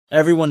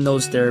Everyone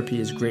knows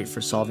therapy is great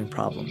for solving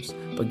problems,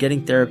 but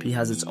getting therapy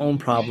has its own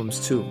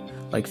problems too,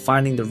 like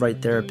finding the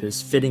right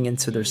therapist, fitting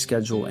into their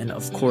schedule, and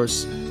of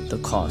course,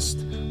 the cost.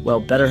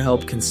 Well,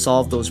 BetterHelp can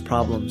solve those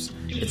problems.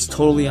 It's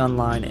totally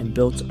online and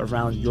built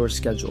around your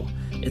schedule.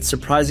 It's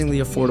surprisingly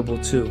affordable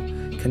too.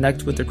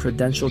 Connect with a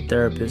credentialed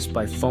therapist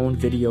by phone,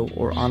 video,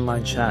 or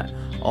online chat,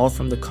 all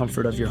from the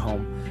comfort of your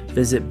home.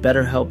 Visit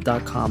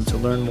BetterHelp.com to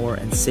learn more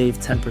and save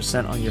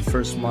 10% on your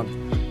first month.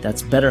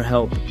 That's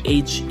BetterHelp,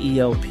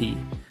 H-E-L-P.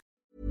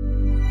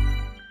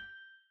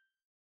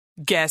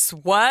 Guess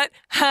what,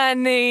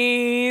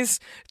 honeys?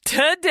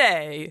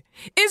 Today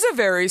is a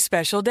very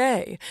special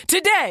day.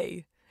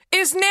 Today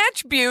is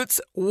Natch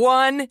Butte's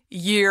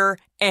 1-year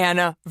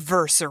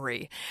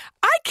anniversary.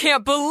 I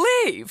can't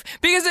believe,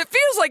 because it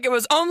feels like it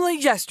was only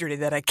yesterday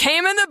that I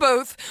came in the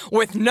booth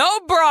with no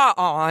bra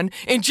on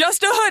and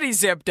just a hoodie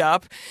zipped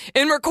up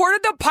and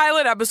recorded the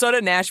pilot episode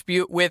of Natch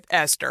Butte with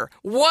Esther.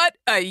 What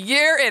a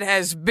year it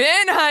has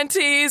been,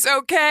 hunties,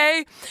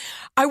 okay?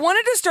 I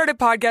wanted to start a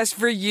podcast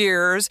for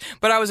years,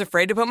 but I was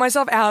afraid to put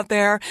myself out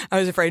there. I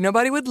was afraid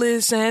nobody would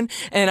listen,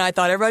 and I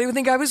thought everybody would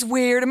think I was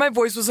weird and my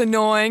voice was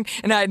annoying,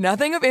 and I had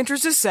nothing of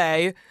interest to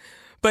say.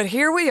 But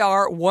here we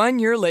are 1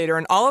 year later,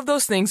 and all of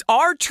those things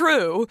are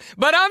true,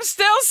 but I'm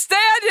still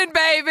standing,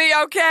 baby,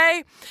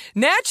 okay?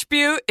 Natch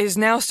Butte is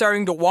now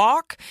starting to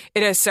walk.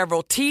 It has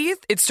several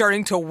teeth. It's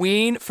starting to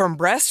wean from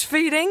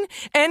breastfeeding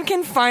and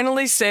can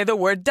finally say the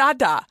word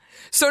dada.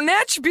 So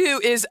Natch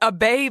Butte is a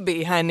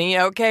baby, honey,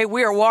 okay?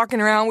 We are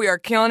walking around. We are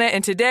killing it,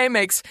 and today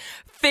makes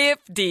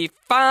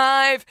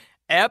 55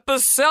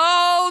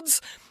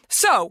 episodes.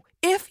 So,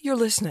 if you're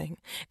listening,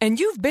 and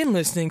you've been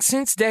listening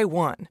since day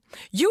one,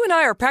 you and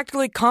I are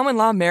practically common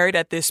law married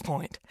at this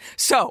point.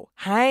 So,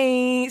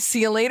 hi,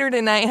 see you later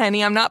tonight,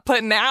 honey. I'm not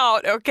putting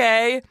out,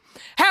 okay?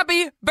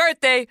 Happy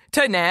birthday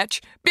to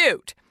Natch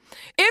Butte.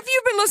 If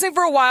you've been listening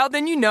for a while,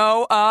 then you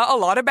know a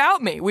lot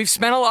about me. We've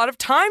spent a lot of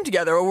time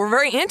together. We're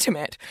very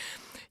intimate.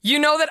 You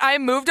know that I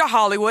moved to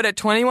Hollywood at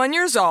 21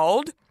 years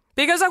old.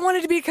 Because I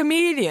wanted to be a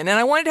comedian, and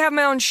I wanted to have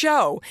my own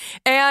show.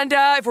 And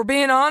if we're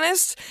being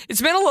honest,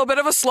 it's been a little bit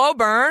of a slow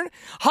burn.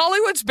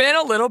 Hollywood's been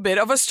a little bit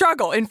of a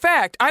struggle. In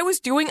fact, I was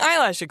doing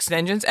eyelash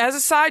extensions as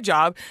a side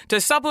job to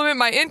supplement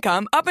my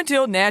income up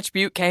until Natch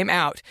Butte came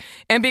out.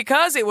 And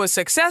because it was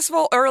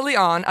successful early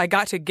on, I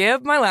got to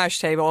give my lash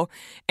table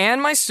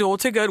and my stool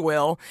to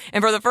Goodwill.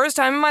 And for the first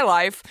time in my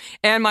life,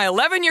 and my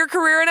 11-year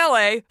career in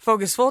LA,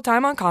 focus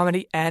full-time on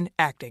comedy and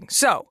acting.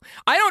 So,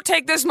 I don't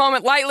take this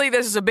moment lightly.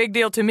 This is a big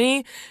deal to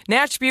me.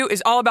 Natch Butte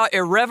is all about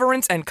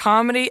irreverence and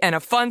comedy and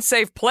a fun,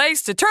 safe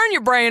place to turn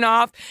your brain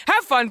off,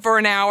 have fun for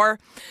an hour.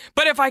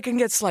 But if I can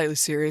get slightly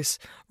serious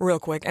real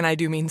quick, and I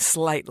do mean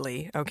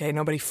slightly, okay,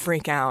 nobody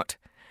freak out.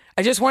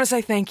 I just want to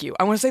say thank you.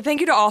 I want to say thank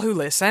you to all who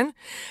listen.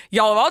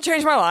 Y'all have all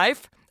changed my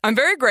life. I'm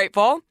very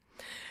grateful.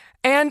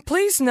 And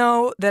please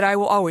know that I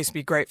will always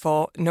be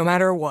grateful no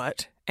matter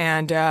what.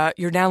 And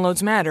your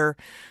downloads matter.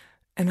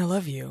 And I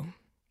love you.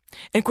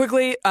 And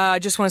quickly, I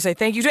just want to say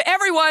thank you to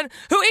everyone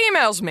who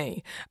emails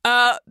me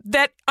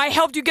that I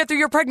helped you get through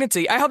your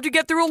pregnancy. I helped you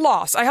get through a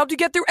loss. I helped you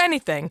get through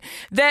anything.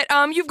 That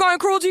you've gone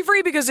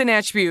cruelty-free because of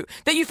Natch Butte.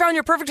 That you found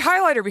your perfect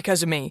highlighter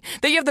because of me.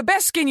 That you have the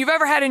best skin you've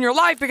ever had in your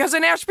life because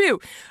of Natch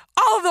Butte.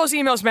 All of those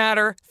emails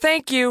matter.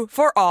 Thank you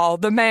for all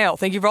the mail.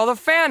 Thank you for all the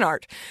fan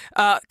art.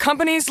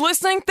 Companies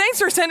listening, thanks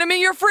for sending me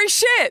your free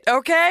shit,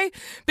 okay?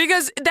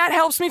 Because that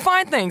helps me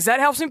find things. That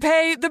helps me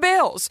pay the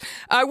bills.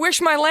 I wish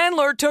my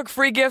landlord took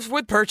free gifts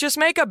with purchase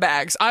makeup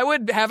bags. I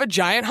would have a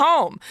giant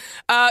home.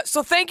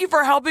 So thank you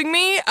for helping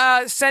me,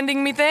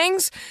 sending me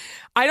things.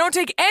 I don't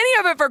take any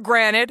of it for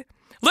granted.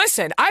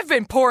 Listen, I've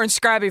been poor and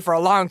scrappy for a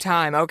long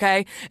time,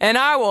 okay? And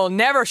I will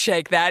never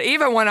shake that,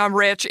 even when I'm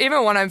rich,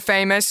 even when I'm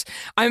famous.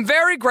 I'm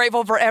very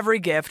grateful for every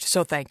gift,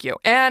 so thank you.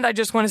 And I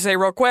just want to say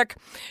real quick,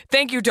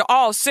 thank you to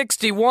all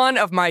 61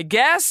 of my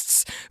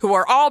guests, who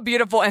are all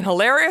beautiful and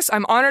hilarious.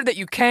 I'm honored that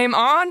you came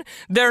on.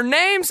 Their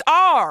names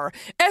are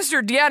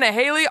Esther, Deanna,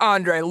 Haley,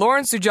 Andre,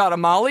 Lauren, Sujata,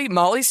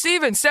 Molly,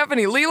 Steven,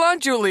 Stephanie,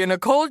 Leland, Julia,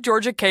 Nicole,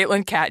 Georgia,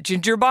 Caitlin, Kat,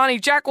 Ginger, Bonnie,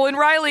 Jacqueline,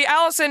 Riley,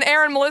 Allison,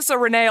 Aaron, Melissa,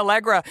 Renee,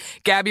 Allegra,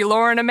 Gabby,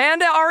 Lauren,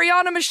 Amanda,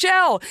 Ariana,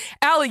 Michelle,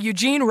 Allie,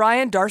 Eugene,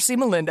 Ryan, Darcy,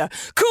 Melinda,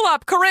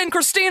 Kulop, Corinne,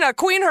 Christina,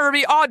 Queen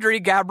Herbie,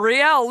 Audrey,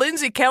 Gabrielle,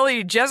 Lindsay,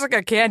 Kelly,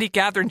 Jessica, Candy,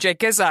 Catherine, Jay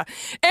Kissa,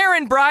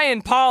 Aaron,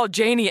 Brian, Paul,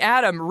 Janie,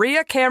 Adam,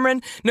 Rhea,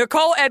 Cameron,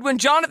 Nicole, Edwin,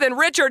 Jonathan,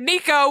 Richard,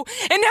 Nico,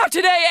 and now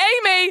today,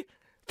 Amy.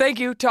 Thank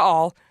you to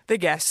all the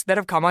guests that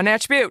have come on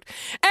Natch Butte.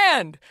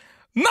 And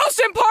most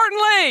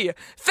importantly,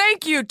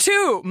 thank you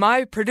to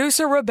my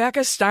producer,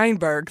 Rebecca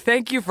Steinberg.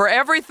 Thank you for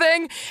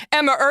everything.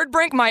 Emma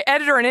Erdbrink, my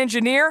editor and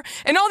engineer,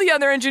 and all the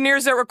other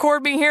engineers that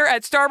record me here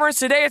at Starburns.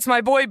 Today, it's my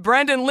boy,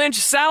 Brendan Lynch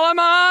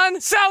Salomon,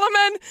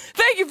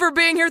 thank you for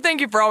being here. Thank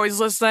you for always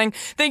listening.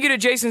 Thank you to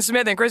Jason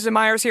Smith and Kristen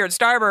Myers here at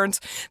Starburns.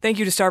 Thank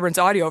you to Starburns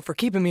Audio for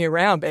keeping me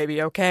around,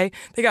 baby, okay?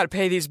 They got to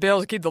pay these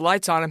bills, keep the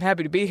lights on. I'm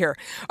happy to be here.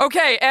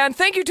 Okay, and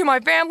thank you to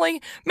my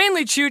family,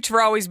 mainly Chooch for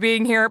always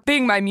being here,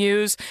 being my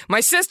muse,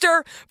 my sister,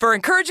 sister for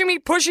encouraging me,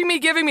 pushing me,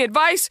 giving me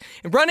advice,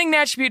 and running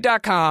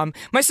NatchButte.com.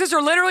 My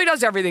sister literally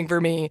does everything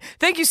for me.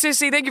 Thank you,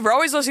 Sissy. Thank you for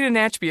always listening to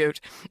Natch Butte.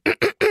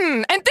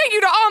 And thank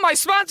you to all my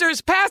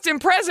sponsors, past and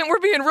present. We're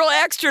being real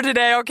extra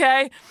today,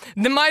 okay?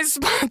 My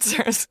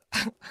sponsors.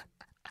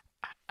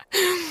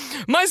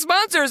 My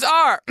sponsors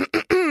are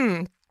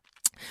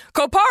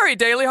Kopari,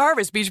 Daily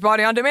Harvest,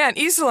 Beachbody On Demand,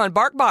 Eastland,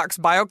 BarkBox,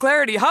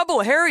 BioClarity,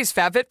 Hubble, Harry's,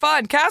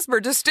 FabFitFun, Casper,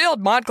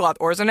 Distilled, ModCloth,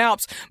 Orson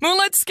Alps,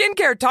 Moonlit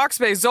Skincare,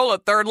 Talkspace, Zola,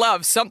 Third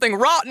Love, Something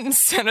Rotten,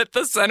 Senate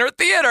the Center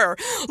Theater,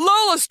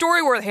 Lola,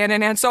 Storyworth, Hand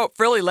in Hand Soap,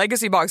 Frilly,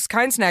 Legacy Box,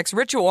 Kind Snacks,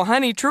 Ritual,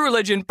 Honey, True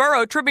Religion,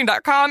 Burrow,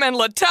 Tripping.com, and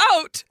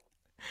Latote.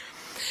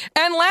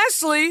 And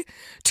lastly,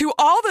 to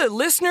all the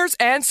listeners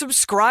and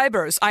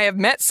subscribers, I have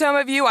met some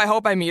of you. I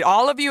hope I meet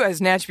all of you as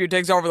Natch Butte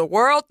takes over the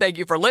world. Thank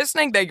you for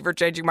listening. Thank you for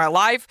changing my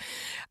life.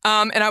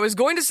 And I was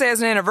going to say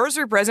as an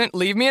anniversary present,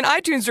 leave me an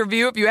iTunes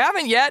review if you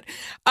haven't yet.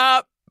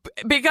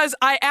 Because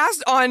I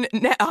asked on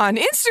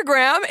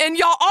Instagram and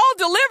y'all all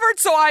delivered,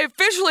 so I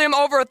officially am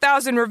over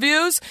 1,000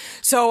 reviews.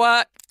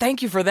 So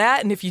thank you for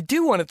that. And if you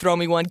do want to throw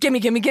me one, gimme,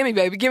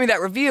 baby. Give me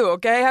that review,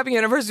 okay? Happy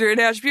anniversary,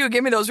 Natch Butte.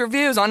 Give me those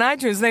reviews on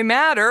iTunes. They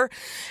matter.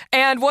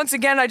 And once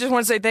again, I just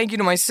want to say thank you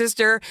to my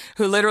sister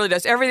who literally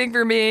does everything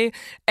for me.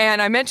 And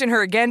I mention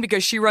her again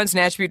because she runs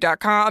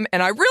NatchButte.com.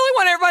 And I really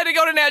want everybody to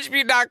go to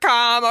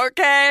NatchButte.com,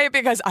 okay?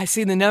 Because I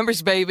see the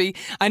numbers, baby.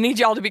 I need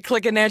y'all to be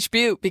clicking Natch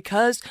Butte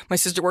because my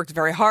sister worked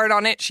very hard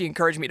on it. She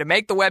encouraged me to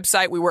make the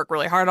website. We work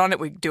really hard on it.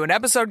 We do an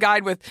episode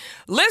guide with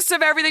lists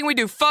of everything. We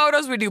do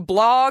photos. We do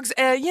blogs.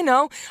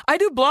 I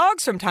do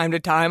blogs from time to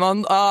time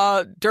on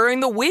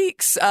during the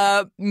weeks,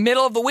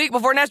 middle of the week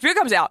before Natch Butte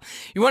comes out.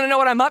 You want to know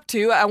what I'm up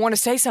to? I want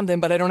to say something,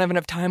 but I don't have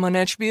enough time on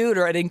Natch Butte,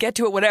 or I didn't get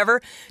to it,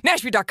 whatever.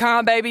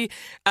 NatchButte.com, baby.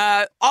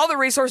 All the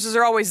resources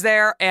are always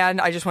there,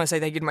 and I just want to say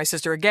thank you to my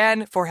sister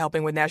again for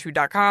helping with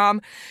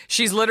NatchButte.com.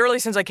 She's literally,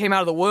 since I came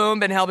out of the womb,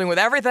 been helping with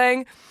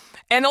everything.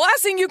 And the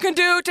last thing you can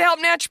do to help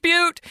Natch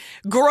Butte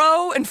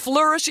grow and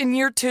flourish in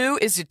year 2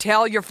 is to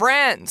tell your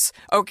friends,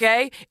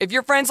 okay? If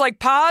your friends like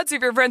pods,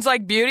 if your friends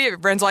like beauty, if your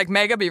friends like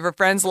makeup, if your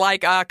friends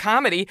like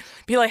comedy,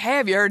 be like, hey,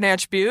 have you heard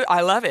Natch Butte? I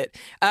love it.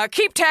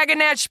 Keep tagging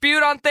Natch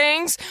Butte on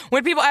things.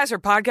 When people ask for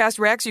podcast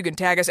recs, you can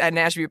tag us at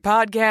Natch Butte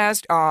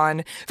Podcast.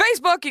 On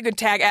Facebook, you can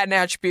tag at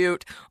Natch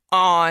Butte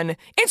on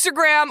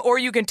Instagram, or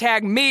you can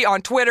tag me on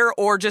Twitter,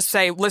 or just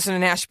say, listen to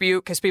Natch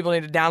Butte, because people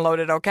need to download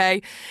it,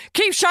 okay?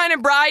 Keep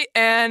shining bright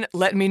and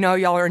let me know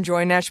y'all are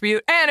enjoying Natch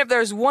Butte. And if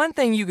there's one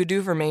thing you could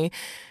do for me,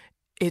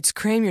 it's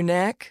crane your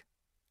neck,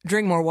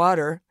 drink more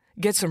water,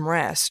 get some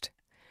rest,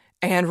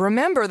 and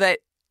remember that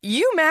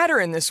you matter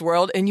in this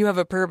world and you have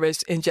a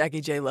purpose, and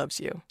Jackie J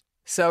loves you.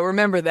 So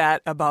remember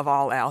that above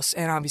all else.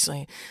 And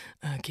obviously,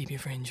 keep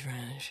your friends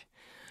fresh.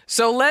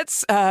 So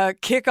let's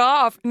kick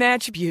off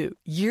Natch Butte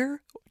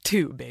Year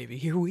 2, baby.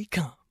 Here we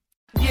come.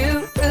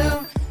 You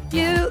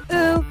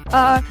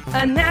are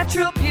a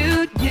natural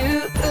beaut.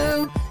 You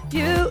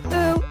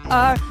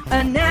are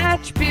a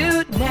Natch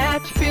Butte,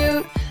 Natch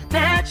Butte,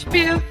 Natch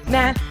Butte,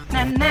 Natch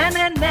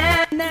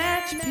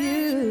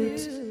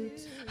Butte.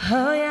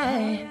 Oh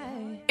yeah.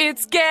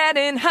 It's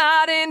getting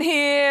hot in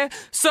here,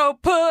 so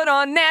put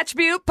on Natch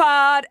Butte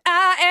Pod.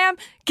 I am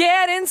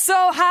getting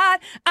so hot,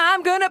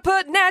 I'm gonna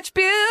put Natch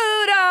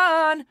Butte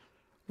on.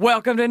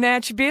 Welcome to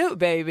Natch Butte,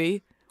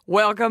 baby.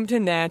 Welcome to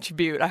Natch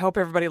Butte. I hope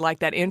everybody liked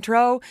that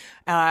intro.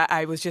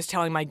 I was just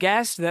telling my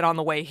guest that on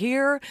the way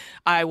here,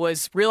 I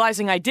was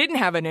realizing I didn't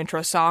have an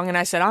intro song, and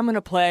I said, I'm going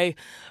to play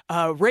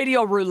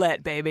Radio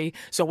Roulette, baby.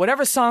 So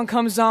whatever song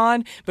comes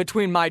on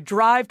between my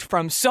drive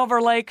from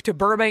Silver Lake to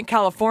Burbank,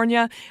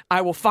 California,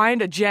 I will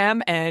find a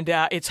gem, and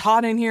It's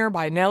Hot in Here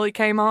by Nelly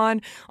came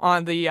on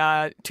the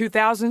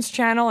 2000s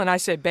channel, and I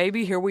said,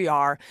 baby, here we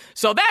are.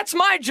 So that's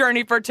my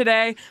journey for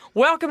today.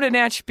 Welcome to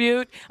Natch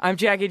Butte. I'm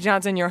Jackie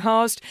Johnson, your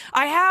host.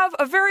 I have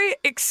a very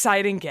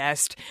exciting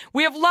guest.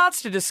 We have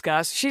lots to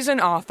discuss. She's an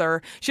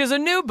author. She has a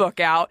new book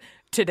out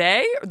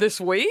today,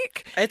 this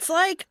week. It's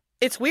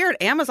weird.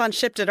 Amazon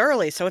shipped it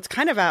early, so it's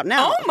kind of out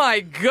now. Oh, my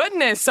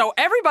goodness. So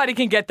everybody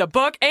can get the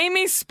book.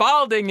 Amy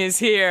Spalding is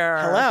here.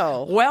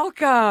 Hello.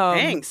 Welcome.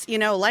 Thanks.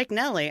 Like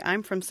Nelly,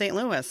 I'm from St.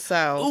 Louis,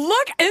 so...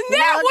 Look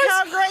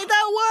how great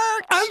that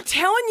worked! I'm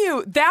telling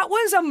you, that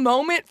was a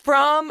moment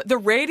from the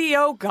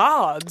radio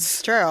gods.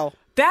 It's true.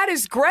 That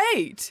is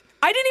great.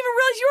 I didn't even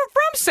realize you were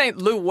from St.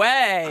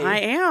 Louis. I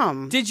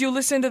am. Did you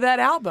listen to that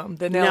album,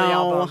 the Nelly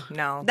album?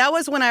 No. That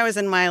was when I was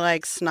in my,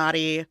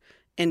 snotty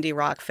indie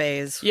rock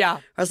phase. Yeah.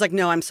 I was like,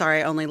 no, I'm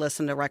sorry, I only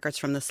listen to records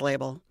from this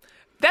label.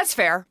 That's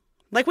fair.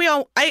 A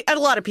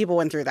lot of people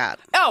went through that.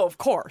 Oh, of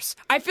course.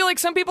 I feel like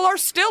some people are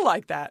still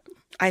like that.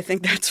 I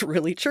think that's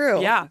really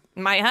true. Yeah.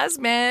 My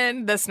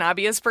husband, the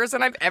snobbiest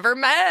person I've ever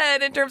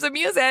met in terms of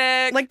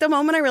music. The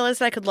moment I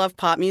realized I could love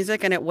pop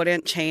music and it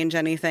wouldn't change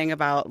anything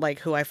about,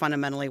 who I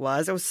fundamentally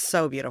was, it was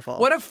so beautiful.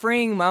 What a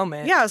freeing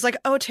moment. Yeah, I was like,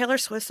 oh, Taylor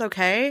Swift's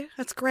okay?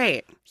 That's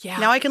great. Yeah.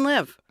 Now I can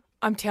live.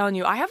 I'm telling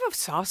you, I have a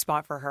soft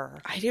spot for her.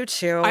 I do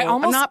too.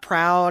 I'm not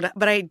proud,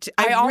 but I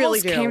really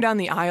almost do. came down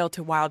the aisle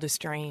to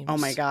Wildest Dreams. Oh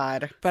my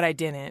God. But I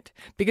didn't,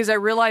 because I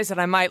realized that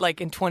I might,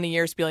 like, in 20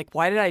 years be like,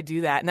 why did I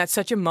do that? And that's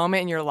such a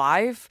moment in your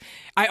life.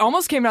 I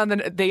almost came down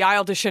the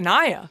aisle to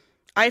Shania.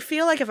 I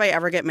feel like if I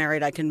ever get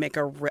married, I can make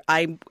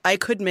I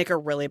could make a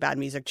really bad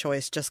music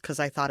choice just because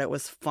I thought it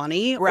was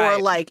funny, right.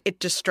 or like it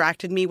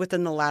distracted me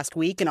within the last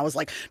week, and I was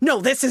like,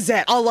 no, this is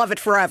it. I'll love it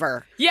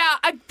forever. Yeah,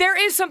 there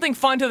is something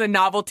fun to the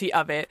novelty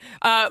of it.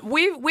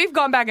 We've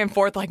gone back and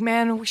forth, like,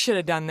 man, we should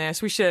have done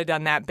this, we should have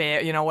done that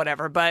bit,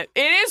 whatever. But it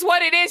is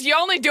what it is. You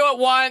only do it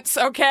once,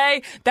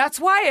 okay?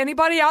 That's why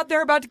anybody out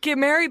there about to get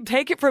married,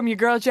 take it from your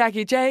girl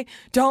Jackie J.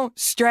 Don't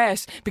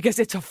stress, because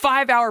it's a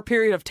 5-hour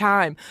period of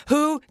time.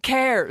 Who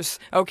cares?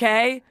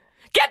 Okay?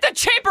 Get the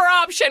cheaper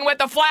option with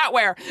the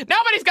flatware.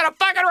 Nobody's gonna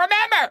fucking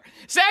remember.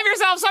 Save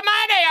yourself some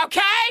money,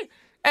 okay?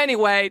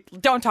 Anyway,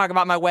 don't talk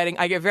about my wedding.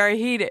 I get very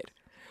heated.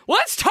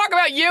 Let's talk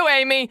about you,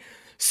 Amy.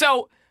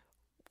 So,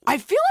 I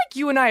feel like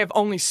you and I have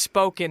only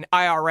spoken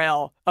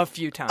IRL a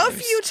few times. A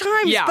few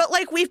times, yeah. But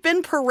like we've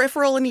been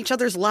peripheral in each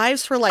other's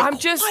lives for like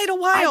quite a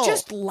while. I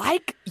just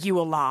like you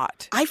a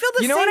lot. I feel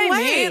the same way. You know what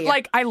I mean?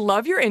 Like, I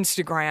love your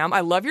Instagram.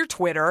 I love your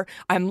Twitter.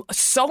 I'm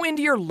so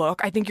into your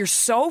look. I think you're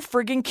so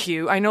friggin'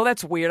 cute. I know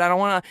that's weird. I don't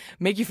want to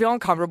make you feel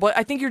uncomfortable, but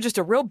I think you're just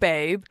a real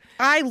babe.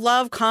 I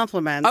love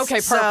compliments. Okay,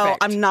 perfect. So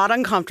I'm not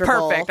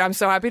uncomfortable. Perfect. I'm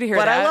so happy to hear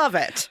but that. But I love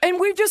it. And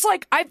we've just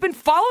I've been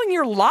following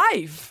your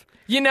life.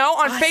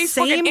 On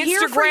Facebook and Instagram.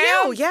 Here for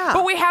you, yeah.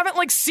 But we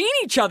haven't, seen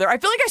each other. I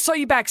feel like I saw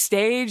you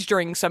backstage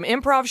during some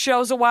improv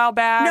shows a while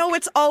back. No,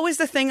 it's always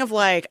the thing of,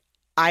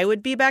 I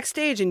would be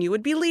backstage and you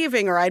would be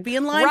leaving, or I'd be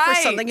in line for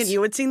something and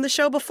you had seen the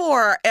show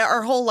before.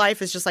 Our whole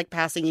life is just,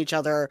 passing each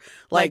other,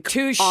 like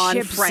two on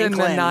ships Franklin. in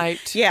the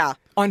night. Yeah.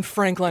 On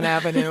Franklin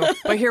Avenue.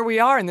 But here we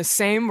are in the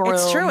same room.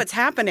 It's true. It's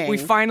happening. We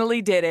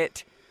finally did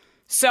it.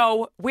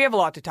 So, we have a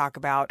lot to talk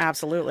about.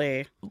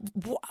 Absolutely.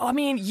 I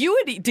mean, you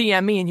would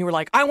DM me and you were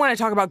like, I want to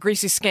talk about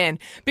greasy skin.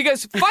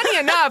 Because, funny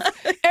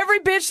enough, every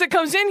bitch that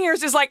comes in here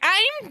is like,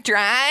 I'm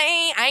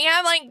dry. I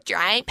have,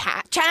 dry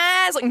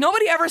patches.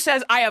 Nobody ever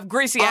says, I have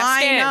greasy-ass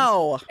skin. I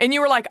know. And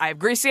you were like, I have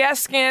greasy-ass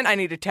skin. I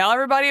need to tell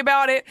everybody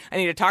about it. I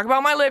need to talk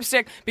about my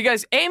lipstick.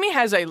 Because Amy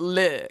has a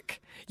look.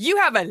 You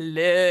have a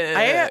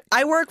look.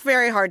 I work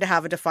very hard to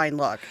have a defined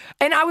look.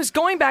 And I was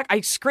going back,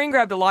 I screen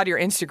grabbed a lot of your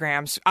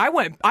Instagrams.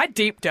 I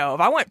deep dove.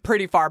 I went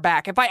pretty far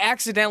back. If I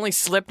accidentally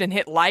slipped and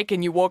hit like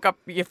and you woke up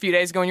a few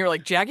days ago and you were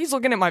like, Jackie's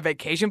looking at my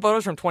vacation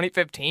photos from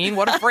 2015.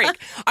 What a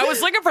freak. I was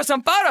looking for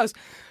some photos.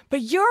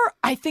 But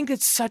I think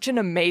it's such an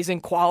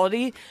amazing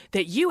quality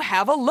that you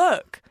have a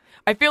look.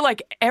 I feel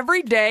like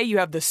every day you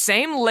have the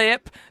same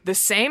lip, the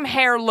same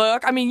hair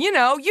look. I mean, you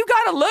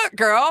got to look,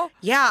 girl.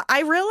 Yeah,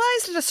 I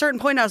realized at a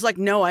certain point, I was like,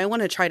 no, I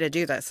want to try to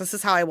do this. This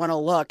is how I want to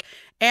look.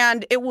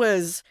 And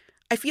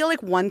I feel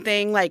like one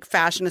thing,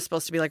 fashion is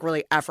supposed to be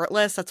really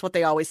effortless. That's what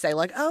they always say,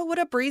 oh, what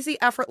a breezy,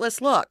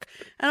 effortless look.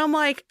 And I'm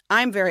like,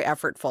 I'm very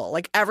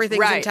effortful.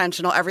 Everything's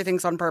intentional.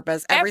 Everything's on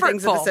purpose.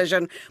 Everything's a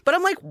decision. But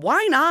I'm like,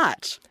 why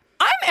not?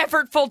 I'm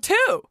effortful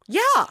too.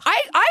 Yeah.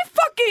 I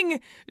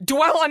fucking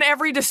dwell on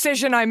every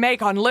decision I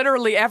make, on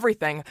literally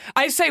everything.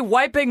 I say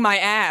wiping my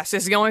ass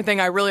is the only thing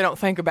I really don't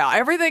think about.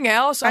 Everything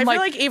else, I feel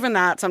like even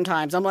that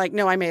sometimes. I'm like,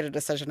 no, I made a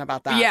decision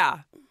about that. Yeah.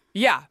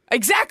 Yeah,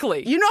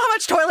 exactly. You know how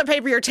much toilet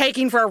paper you're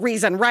taking for a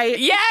reason, right?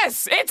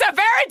 Yes, it's a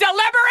very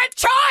deliberate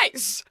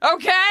choice.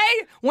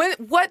 Okay?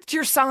 What's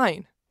your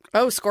sign?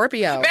 Oh,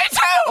 Scorpio. Me too!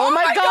 Oh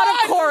my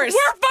God, of course.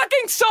 We're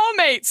fucking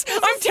soulmates.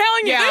 I'm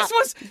telling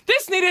you,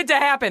 this needed to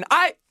happen.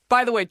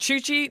 By the way,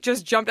 Chuchi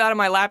just jumped out of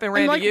my lap and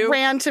ran to you.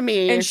 Ran to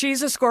me. And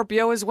she's a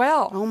Scorpio as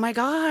well. Oh my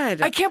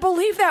God. I can't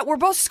believe that. We're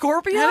both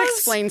Scorpios? That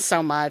explains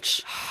so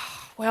much.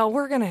 Well,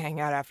 we're going to hang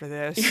out after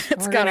this.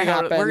 It's going to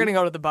happen. We're going to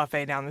go to the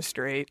buffet down the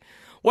street.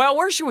 Well,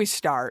 where should we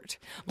start?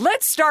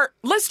 Let's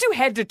do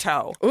head to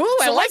toe. Ooh,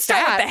 so let's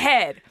start with the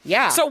head.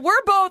 Yeah. So we're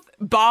both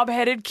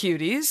bob-headed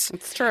cuties.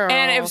 It's true.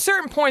 And at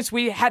certain points,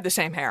 we had the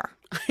same hair.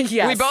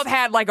 Yes. We both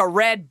had a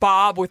red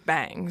bob with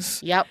bangs.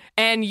 Yep.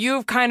 And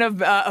you've kind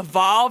of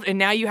evolved, and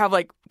now you have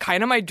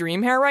kind of my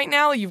dream hair right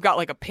now. You've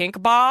got a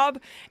pink bob.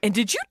 And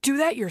did you do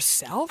that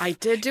yourself? I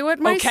did do it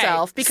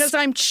myself because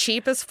I'm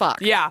cheap as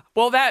fuck. Yeah.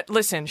 Well,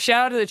 listen,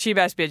 shout out to the cheap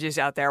ass bitches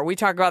out there. We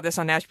talk about this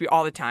on Nashville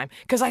all the time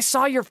because I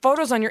saw your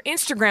photos on your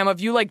Instagram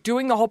of you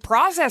doing the whole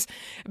process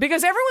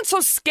because everyone's so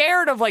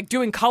scared of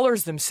doing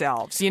colors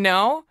themselves,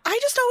 I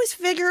just always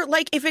figure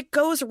if it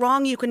goes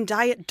wrong, you can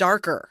dye it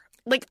darker.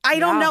 I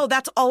don't know.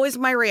 That's always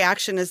my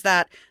reaction is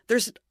that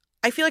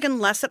I feel like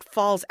unless it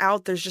falls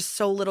out, there's just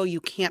so little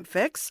you can't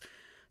fix.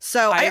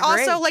 So I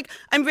also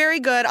I'm very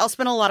good. I'll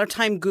spend a lot of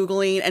time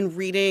Googling and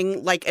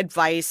reading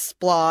advice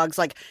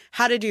blogs,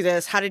 how to do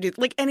this, how to do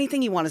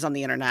anything you want is on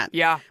the internet.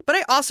 Yeah. But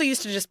I also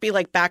used to just be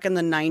back in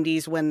the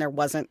 90s when there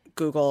wasn't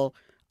Google.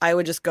 I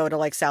would just go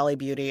to Sally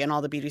Beauty and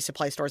all the beauty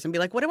supply stores and be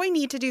like, what do I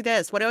need to do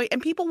this?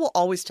 And people will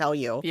always tell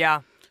you.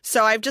 Yeah.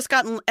 So I've just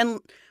gotten, and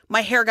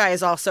my hair guy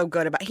is also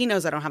good about, he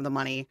knows I don't have the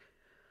money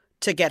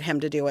to get him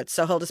to do it.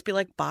 So he'll just be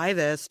like, buy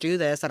this, do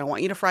this. I don't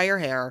want you to fry your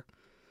hair.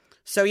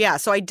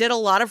 So I did a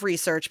lot of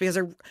research because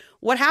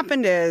what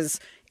happened is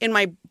in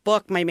my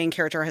book, my main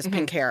character has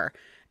pink hair.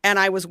 And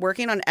I was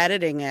working on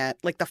editing it,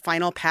 like the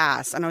final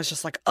pass. And I was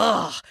just like,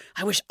 ugh,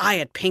 I wish I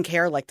had pink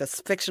hair like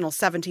this fictional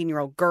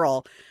 17-year-old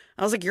girl.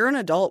 I was like, you're an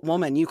adult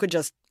woman. You could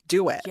just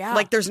do it. Yeah.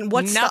 Like there's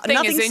Nothing's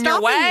nothing's in your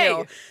stopping way.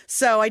 you.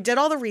 So I did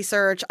all the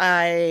research.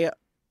 I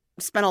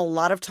spent a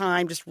lot of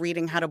time just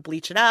reading how to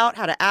bleach it out,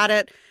 how to add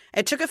it.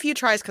 It took a few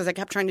tries because I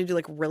kept trying to do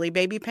like really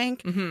baby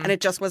pink and it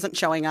just wasn't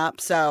showing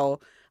up. So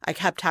I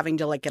kept having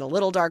to like get a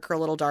little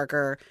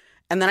darker.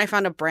 And then I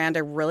found a brand I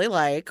really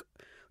like,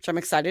 which I'm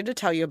excited to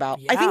tell you about.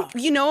 Yeah. I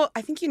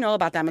think you know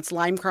about them. It's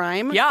Lime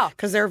Crime. Yeah.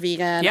 Because they're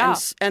vegan Yeah.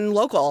 and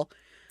local.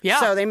 Yeah.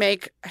 So they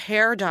make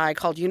hair dye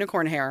called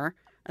unicorn hair,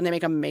 and they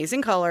make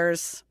amazing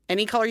colors.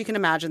 Any color you can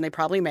imagine, they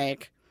probably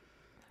make.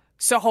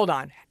 So hold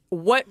on.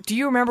 What do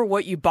you remember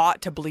what you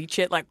bought to bleach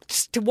it? Like,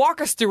 just to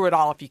walk us through it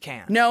all if you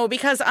can. No,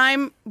 because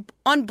I'm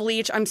on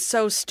bleach. I'm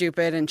so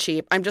stupid and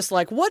cheap. I'm just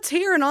like, what's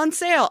here and on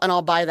sale? And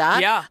I'll buy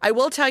that. Yeah. I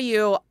will tell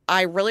you,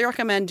 I really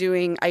recommend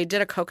I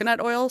did a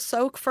coconut oil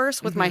soak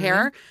first with my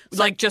hair.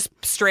 Like just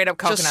straight up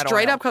coconut Just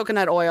straight oil. up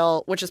coconut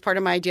oil, which is part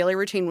of my daily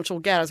routine, which we'll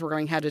get as we're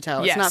going head to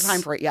toe. Yes. It's not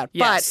time for it yet,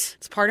 Yes. but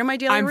it's part of my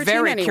daily I'm routine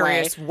very anyway.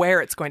 curious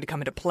where it's going to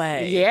come into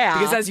play. Yeah.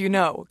 Because as you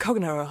know,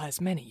 coconut oil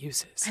has many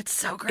uses. It's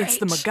so great. It's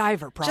the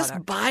MacGyver product.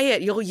 Just buy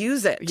it. You'll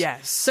use it.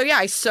 Yes. So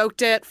I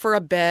soaked it for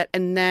a bit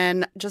and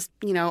then just,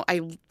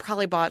 I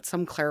probably bought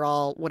some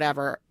Clairol,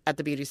 whatever, at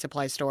the beauty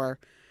supply store,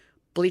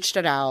 bleached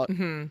it out.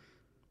 Mm-hmm.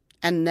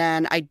 And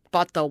then I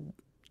bought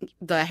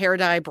the hair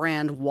dye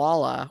brand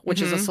Walla,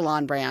 which is a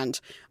salon brand.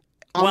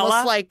 Almost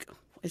Wella? like,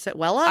 is it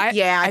Wella? I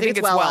think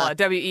it's Wella.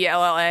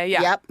 Wella.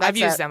 Yeah. Yep, I've that's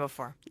used it. them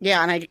before.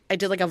 Yeah, and I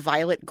did like a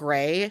violet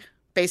gray,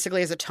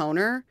 basically as a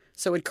toner.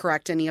 So it would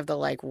correct any of the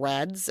like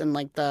reds and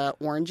like the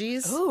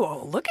oranges.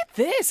 Oh, look at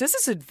this. This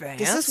is advanced.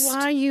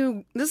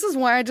 This is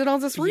why I did all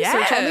this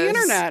research on the Yes.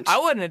 internet. I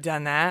wouldn't have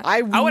done that.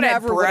 I would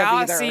have never would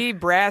have either.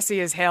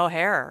 brassy as hell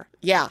hair.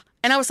 Yeah.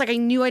 And I was like, I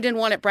knew I didn't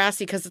want it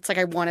brassy because it's like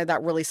I wanted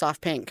that really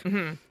soft pink.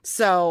 Mm-hmm.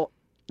 So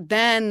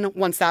then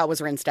once that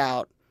was rinsed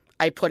out,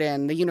 I put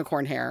in the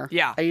unicorn hair.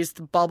 Yeah. I used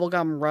the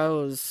bubblegum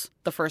rose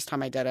the first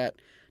time I did it.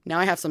 Now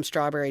I have some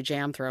strawberry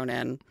jam thrown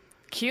in.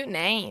 Cute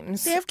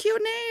names. They have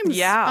cute names.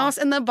 Yeah.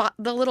 And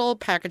the little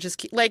package is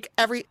cute. Like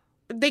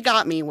they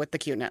got me with the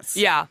cuteness.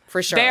 Yeah.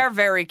 For sure. They're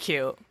very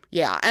cute.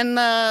 Yeah. And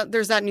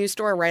there's that new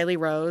store, Riley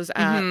Rose,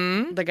 at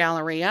the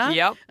Galleria.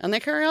 Yep. And they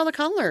carry all the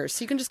colors.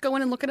 So you can just go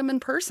in and look at them in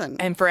person.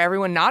 And for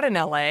everyone not in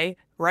LA,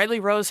 Riley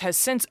Rose has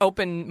since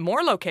opened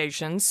more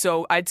locations.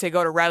 So I'd say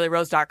go to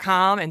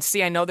RileyRose.com and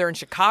see. I know they're in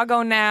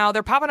Chicago now.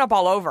 They're popping up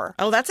all over.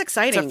 Oh, that's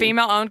exciting. It's a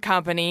female-owned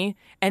company,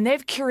 and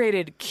they've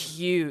curated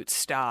cute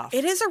stuff.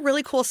 It is a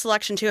really cool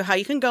selection, too, how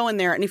you can go in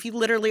there, and if you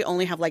literally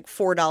only have, like,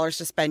 $4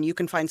 to spend, you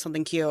can find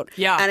something cute.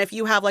 Yeah. And if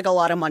you have, like, a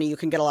lot of money, you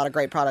can get a lot of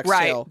great products,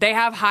 Right. too. They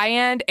have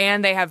high-end,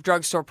 and they have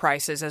drugstore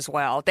prices as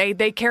well. They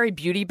carry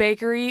Beauty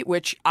Bakery,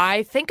 which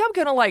I think I'm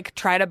going to, like,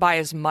 try to buy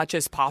as much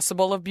as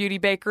possible of Beauty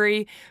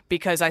Bakery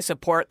because I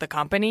support the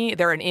company.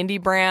 They're an indie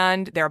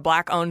brand. They're a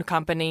Black-owned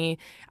company,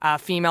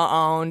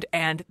 female-owned,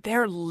 and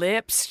their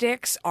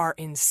lipsticks are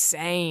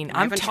insane.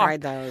 I haven't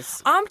tried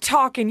those. I'm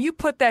talking, you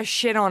put that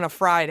shit on a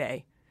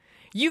Friday.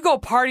 You go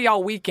party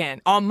all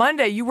weekend. On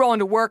Monday, you roll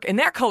into work, and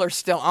that color's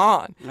still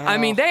on. I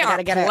mean, they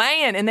are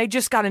playing, and they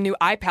just got a new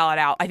eye palette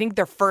out. I think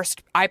their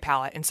first eye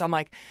palette. And so I'm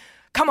like,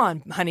 come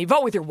on, honey,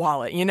 vote with your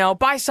wallet,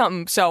 buy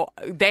something. So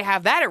they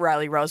have that at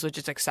Riley Rose, which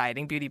is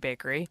exciting, Beauty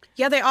Bakery.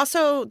 Yeah, they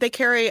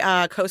carry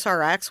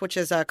COSRX, which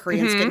is a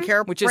Korean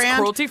skincare which brand. is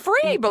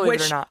cruelty-free, believe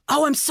it or not.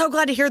 Oh, I'm so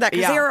glad to hear that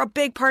because they are a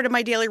big part of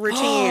my daily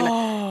routine.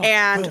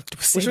 And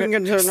Save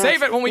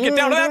it when we get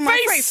down to that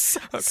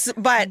face.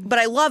 But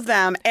I love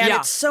them, and Yeah.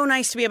 it's so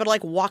nice to be able to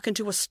like walk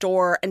into a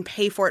store and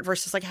pay for it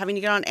versus like having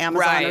to get on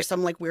Amazon or Right.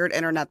 some like weird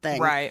internet thing.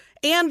 Right.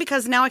 And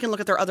because now I can look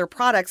at their other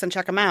products and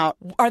check them out.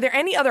 Are there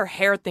any other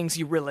hair things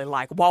you really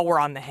like while we're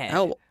on the head?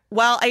 Oh,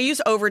 well, I use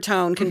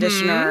Overtone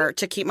conditioner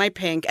to keep my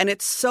pink, and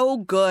it's so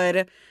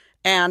good,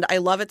 and I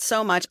love it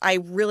so much. I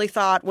really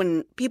thought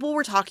when people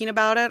were talking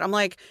about it, I'm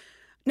like,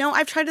 no,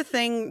 I've tried a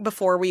thing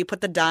before where you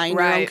put the dye in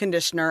your own Right.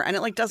 conditioner, and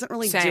it like doesn't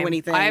really Same. do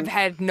anything. I've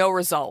had no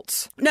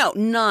results. No,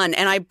 none.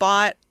 And I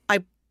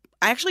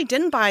actually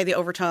didn't buy the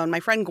Overtone. My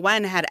friend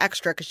Gwen had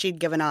extra because she'd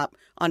given up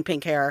on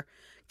pink hair,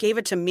 gave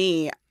it to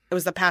me. It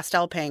was the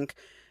pastel pink.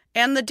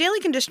 And the daily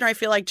conditioner, I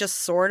feel like, just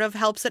sort of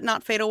helps it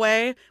not fade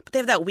away. But they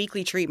have that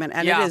weekly treatment,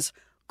 and Yeah. it is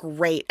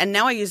great. And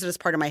now I use it as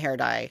part of my hair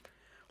dye.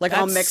 Like,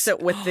 I'll mix it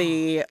with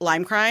the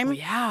lime crime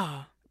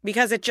Yeah.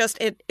 because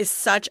it is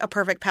such a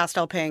perfect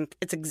pastel pink.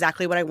 It's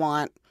exactly what I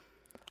want.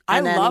 I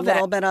And then love a that.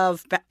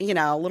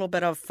 little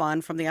bit of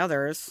fun from the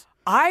others.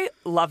 I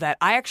love that.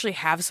 I actually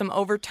have some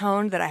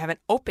Overtone that I haven't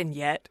opened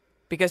yet.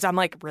 because I'm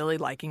like really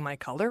liking my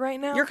color right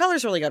now. Your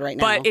color's really good right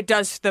now. But it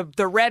does,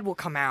 the red will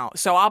come out.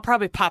 So I'll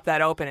probably pop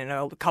that open in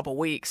a couple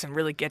weeks and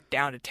really get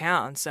down to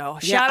town. So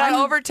shout out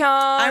Overtone.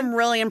 I'm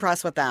really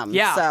impressed with them.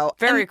 Yeah, so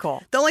very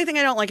cool. The only thing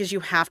I don't like is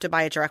you have to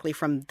buy it directly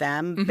from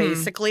them,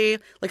 basically.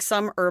 Like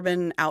some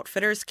Urban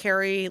Outfitters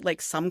carry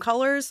like some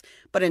colors,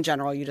 but in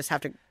general, you just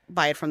have to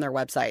buy it from their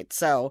website.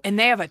 So and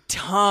they have a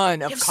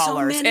ton of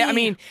colors. So many. I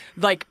mean,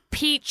 like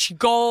peach,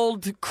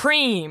 gold,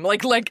 cream,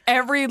 like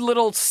every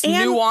little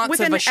nuance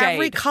of a shade. Within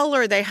every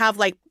color, they have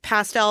like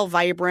pastel,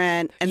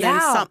 vibrant, and then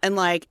some, and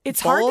like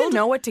it's bold. hard to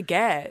know what to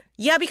get.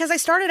 Yeah, because I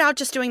started out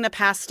just doing the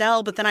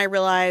pastel, but then I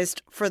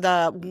realized for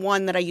the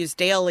one that I use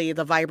daily,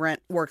 the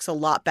vibrant works a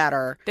lot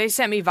better. They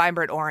sent me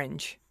vibrant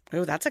orange.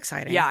 Oh, that's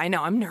exciting. Yeah, I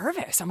know. I'm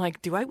nervous. I'm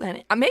like, do I win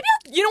it? Maybe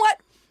you know what?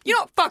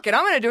 Fuck it.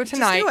 I'm going to do it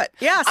tonight. Just do it.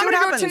 Yeah, see I'm what going to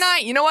happens. do it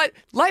tonight. You know what?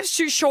 Life's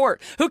too short.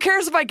 Who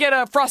cares if I get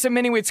a Frosted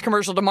Mini Wheats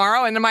commercial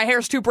tomorrow and then my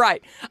hair's too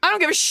bright? I don't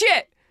give a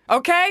shit.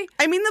 Okay?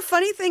 I mean, the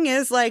funny thing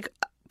is, like,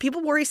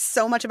 people worry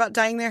so much about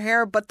dyeing their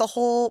hair, but the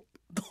whole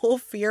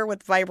fear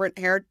with vibrant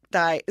hair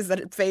dye is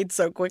that it fades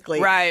so quickly.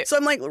 Right. So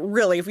I'm like,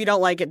 really, if you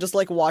don't like it, just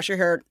like wash your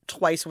hair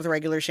twice with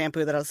regular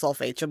shampoo that has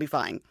sulfates. You'll be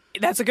fine.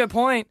 That's a good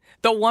point.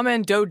 The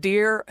woman, Doe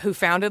Deer, who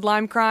founded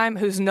Lime Crime,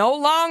 who's no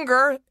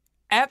longer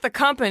at the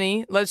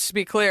company, let's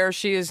be clear,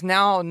 she is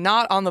now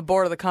not on the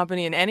board of the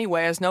company in any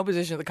way, has no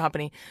position of the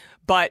company,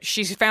 but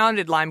she's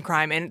founded Lime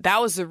Crime, and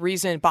that was the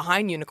reason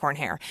behind unicorn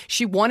hair.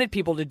 She wanted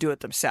people to do it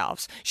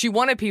themselves. She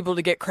wanted people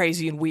to get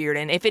crazy and weird,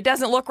 and if it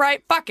doesn't look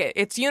right, fuck it.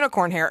 It's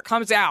unicorn hair. It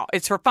comes out.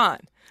 It's for fun.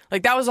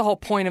 Like, that was the whole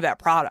point of that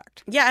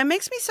product. Yeah, it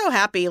makes me so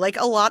happy. Like,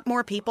 a lot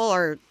more people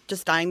are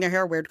just dyeing their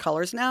hair weird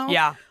colors now.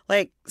 Yeah.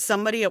 Like,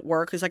 somebody at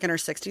work who's like in her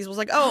 60s was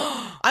like,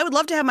 oh, I would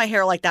love to have my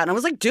hair like that. And I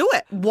was like, do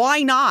it.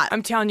 Why not?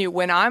 I'm telling you,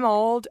 when I'm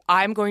old,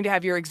 I'm going to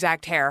have your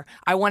exact hair.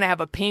 I want to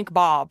have a pink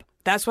bob.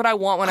 That's what I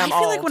want when I'm old. I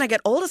feel like when I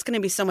get old, it's going to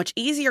be so much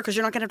easier because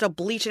you're not going to have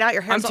to bleach it out.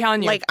 Your hair's I'm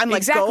telling you. Like, I'm like,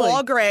 exactly. go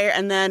all gray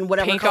and then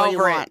whatever pink color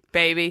over you want. it,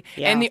 baby.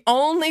 Yeah. And the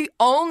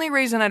only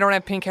reason I don't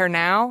have pink hair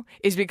now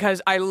is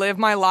because I live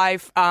my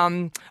life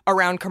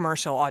around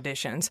commercial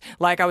auditions,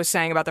 like I was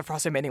saying about the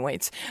Frosted Mini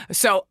Wheats.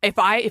 So if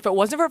it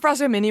wasn't for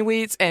Frosted Mini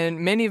Wheats and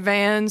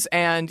minivans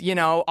and, you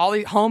know, all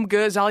these Home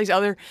Goods, all these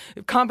other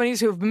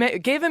companies who've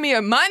given me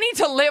money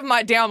to live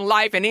my damn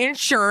life and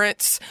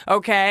insurance,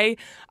 okay,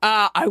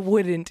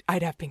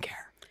 I'd have pink hair.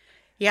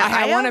 Yeah,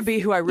 I want to be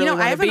who I really want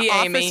to be, Amy. I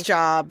have an office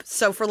job,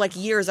 so for like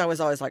years I was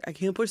always like, I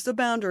can't push the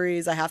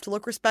boundaries. I have to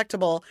look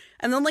respectable.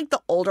 And then like the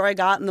older I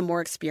got and the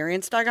more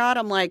experienced I got,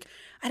 I'm like,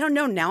 I don't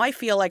know. Now I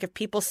feel like if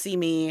people see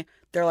me,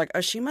 they're like,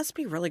 oh, she must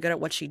be really good at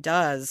what she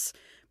does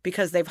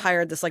because they've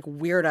hired this like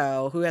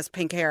weirdo who has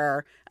pink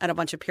hair and a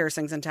bunch of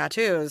piercings and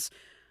tattoos.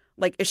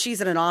 Like, if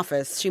she's in an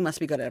office, she must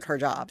be good at her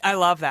job. I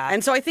love that.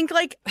 And so I think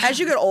like as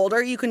you get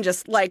older, you can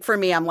just like, for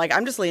me, I'm like,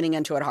 I'm just leaning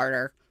into it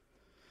harder.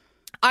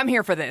 I'm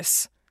here for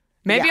this.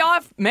 Maybe I'll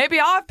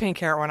have pink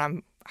hair when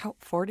I'm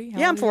 40.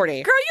 Yeah, I'm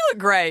 40. Girl, you look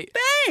great.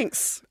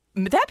 Thanks.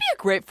 That'd be a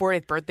great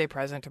 40th birthday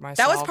present to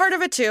myself. That was part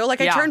of it too. Like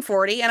I turned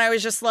 40 and I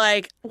was just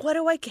like, what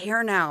do I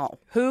care now?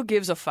 Who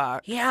gives a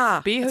fuck?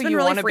 Yeah. Be who you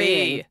want to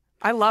be.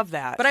 I love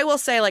that. But I will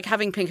say like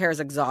having pink hair is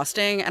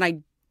exhausting and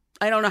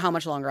I don't know how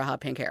much longer I'll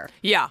have pink hair.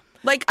 Yeah.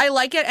 Like I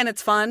like it and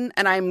it's fun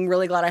and I'm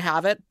really glad I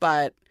have it,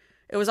 but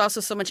it was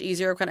also so much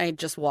easier when I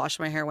just washed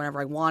my hair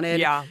whenever I wanted.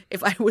 Yeah.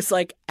 If I was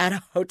like at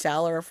a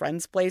hotel or a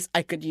friend's place,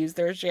 I could use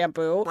their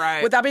shampoo.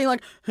 Right. Without being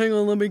like, hang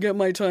on, let me get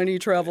my tiny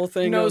travel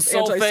thing. No of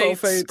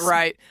anti-sulfates.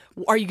 Right.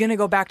 Are you going to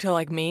go back to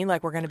like me?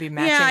 Like we're going to be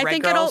matching I red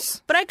think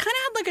girls? But I kind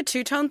of had like a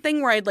two-tone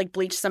thing where I'd like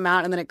bleach some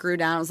out and then it grew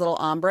down. It was a little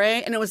ombre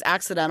and it was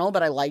accidental,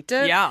 but I liked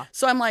it. Yeah.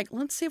 So I'm like,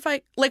 let's see if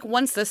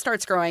once this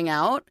starts growing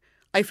out,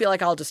 I feel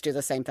like I'll just do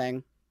the same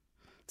thing.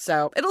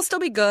 So it'll still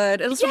be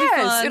good. It'll still be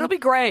fun. It'll be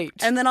great.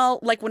 And then I'll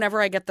like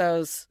whenever I get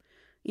those,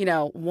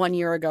 1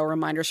 year ago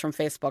reminders from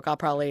Facebook, I'll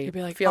probably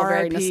be like, feel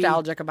very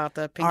nostalgic about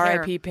the pink hair.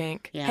 R.I.P.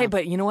 pink. Yeah. Hey,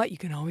 but you know what? You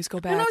can always go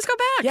back. You can always go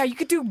back. Yeah, you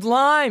could do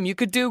lime. You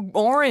could do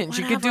orange.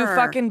 You could do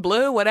Whatever. fucking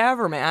blue.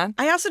 Whatever, man.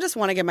 I also just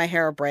want to give my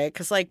hair a break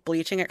because like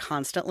bleaching it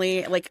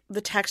constantly, like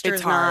the texture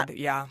It's is hard. not.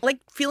 Yeah. Like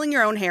feeling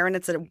your own hair and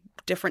it's a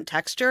different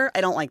texture.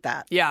 I don't like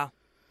that. Yeah.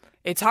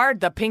 It's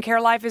hard. The pink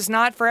hair life is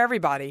not for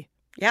everybody.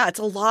 Yeah, it's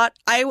a lot.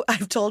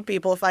 I've told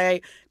people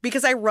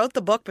because I wrote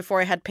the book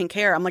before I had pink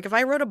hair. I'm like, if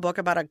I wrote a book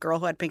about a girl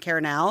who had pink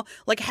hair now,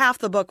 like half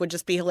the book would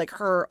just be like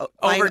her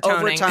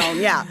Overtoning.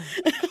 overtone. Yeah.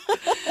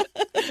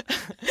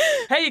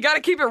 Hey, you got to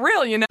keep it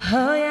real, you know.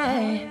 Oh,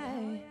 yeah.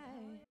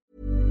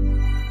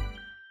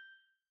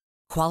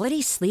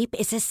 Quality sleep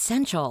is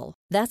essential.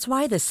 That's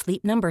why the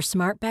Sleep Number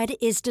Smart Bed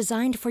is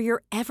designed for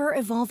your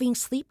ever-evolving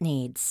sleep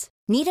needs.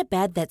 Need a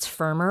bed that's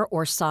firmer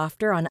or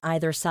softer on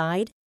either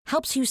side?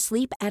 Helps you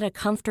sleep at a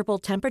comfortable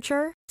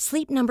temperature?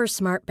 Sleep Number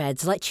Smart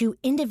Beds let you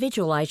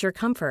individualize your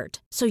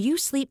comfort so you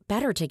sleep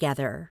better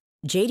together.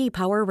 JD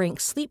Power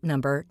ranks Sleep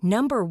Number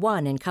number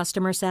 1 in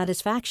customer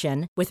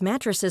satisfaction with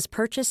mattresses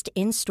purchased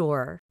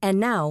in-store. And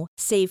now,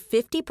 save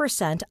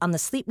 50% on the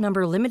Sleep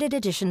Number Limited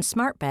Edition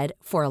Smart Bed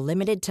for a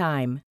limited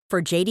time.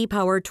 For JD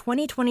Power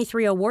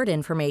 2023 award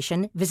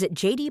information, visit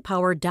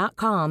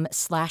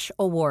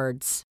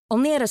jdpower.com/awards.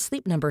 Only at a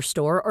Sleep Number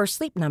store or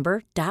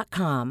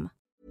sleepnumber.com.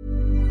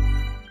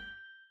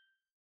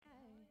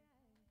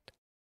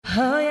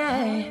 Oh,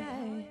 yeah.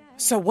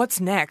 So what's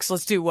next?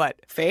 Let's do what?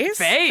 Face?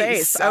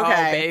 Face. Okay.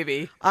 Oh,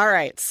 baby. All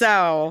right.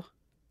 So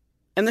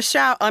in the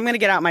shower, I'm going to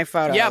get out my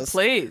photos. Yeah,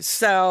 please.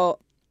 So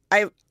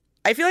I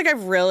feel like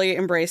I've really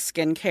embraced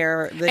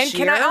skincare this year. And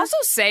can I also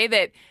say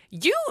that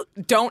you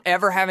don't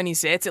ever have any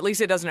zits? At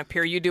least it doesn't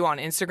appear you do on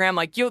Instagram.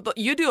 Like, you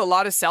do a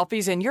lot of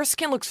selfies, and your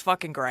skin looks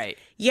fucking great.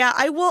 Yeah,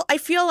 I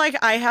feel like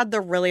I had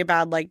the really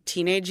bad, like,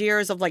 teenage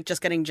years of, like,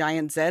 just getting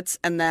giant zits,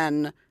 and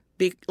then,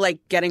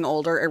 getting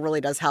older, it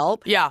really does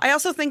help. Yeah. I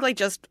also think, like,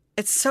 just...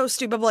 It's so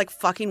stupid, like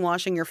fucking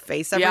washing your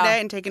face every day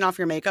and taking off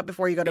your makeup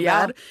before you go to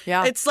bed.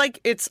 Yeah. It's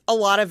like, it's a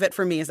lot of it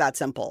for me is that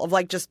simple of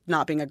like just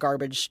not being a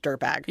garbage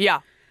dirtbag. Yeah.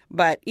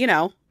 But, you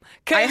know,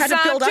 I had to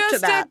build up to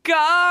that. I'm just a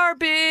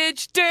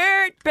garbage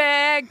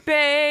dirtbag,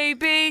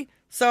 baby.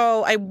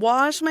 So I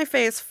washed my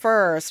face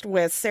first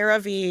with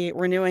CeraVe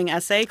Renewing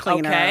SA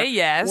Cleaner. Okay,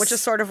 yes. Which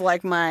is sort of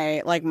like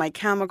my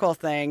chemical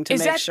thing to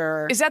make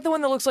sure. Is that the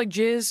one that looks like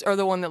jizz or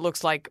the one that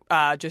looks like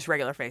just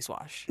regular face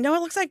wash? No, it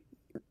looks like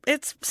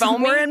it's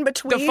foamy? Somewhere in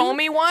between. The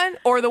foamy one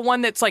or the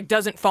one that's like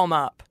doesn't foam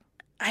up?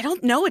 I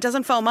don't know. It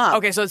doesn't foam up.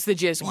 Okay, so it's the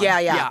jizz one.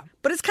 Yeah.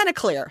 But it's kind of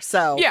clear.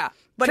 So yeah.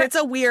 But it's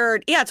a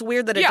weird. Yeah, it's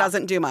weird that it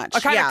doesn't do much. A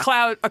kind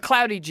of a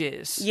cloudy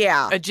jizz.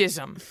 Yeah. A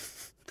jism.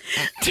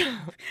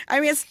 I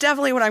mean, it's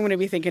definitely what I'm going to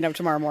be thinking of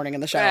tomorrow morning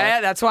in the shower. Yeah,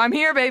 that's why I'm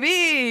here,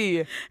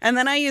 baby. And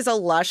then I use a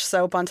Lush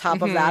soap on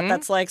top of that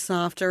that's like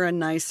softer and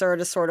nicer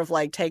to sort of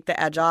like take the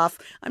edge off.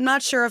 I'm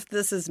not sure if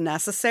this is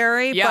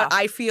necessary, but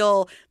I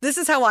feel this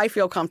is how I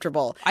feel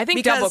comfortable. I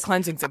think double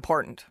cleansing's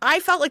important. I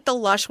felt like the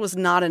Lush was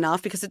not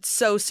enough because it's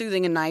so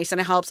soothing and nice and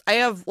it helps. I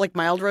have like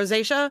mild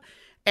rosacea.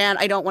 And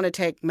I don't want to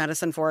take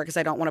medicine for it because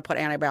I don't want to put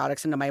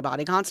antibiotics into my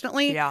body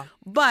constantly. Yeah.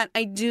 But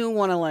I do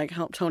want to like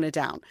help tone it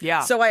down. Yeah.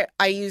 So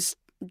I use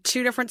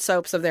 2 different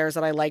soaps of theirs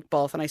that I like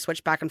both, and I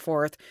switch back and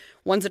forth.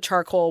 One's a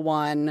charcoal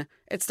one.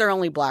 It's their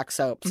only black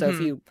soap. So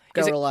if you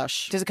go to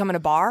Lush. Does it come in a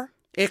bar?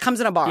 It comes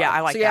in a bar. Yeah, I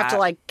like that. So you have to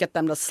like get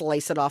them to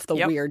slice it off the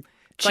weird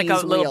It's cheese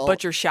like a little wheel.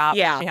 butcher shop.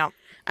 Yeah.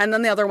 And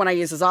then the other one I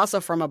use is also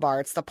from a bar.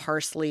 It's the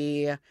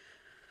parsley.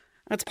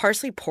 It's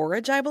parsley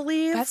porridge, I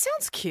believe. That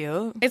sounds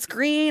cute. It's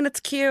green. It's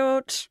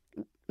cute.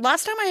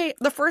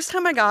 The first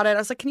time I got it, I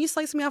was like, can you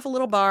slice me off a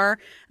little bar?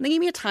 And they gave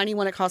me a tiny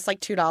one. It cost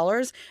like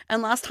 $2.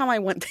 And last time I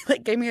went, they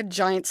like gave me a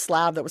giant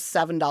slab that was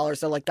 $7.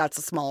 They're like, that's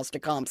the smallest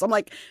it comes. I'm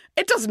like,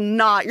 it does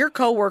not. Your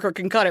coworker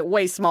can cut it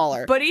way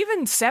smaller. But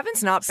even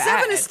 $7's not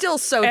bad. 7 is still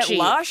so At cheap.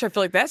 Lush, I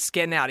feel like that's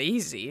getting out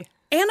easy.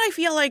 And I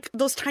feel like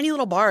those tiny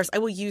little bars, I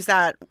will use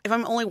that if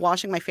I'm only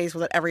washing my face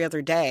with it every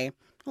other day.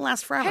 It'll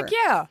last forever. Heck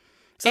yeah.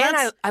 So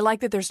and I like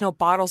that there's no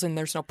bottles and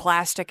there's no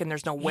plastic and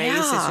there's no waste.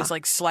 Yeah. It's just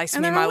like slice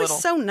And me they're my always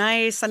little. so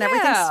nice and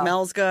everything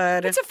smells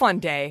good. It's a fun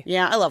day.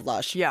 Yeah, I love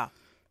Lush. Yeah.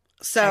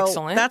 So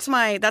Excellent. that's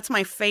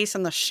my face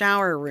in the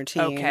shower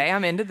routine. Okay,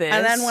 I'm into this.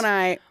 And then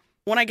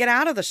when I get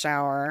out of the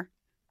shower,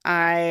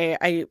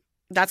 I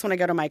that's when I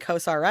go to my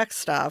CosRx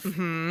stuff.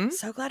 Mm-hmm.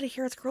 So glad to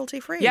hear it's cruelty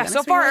free. Yeah, That so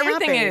makes me far really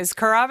everything happy. is.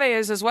 Cerave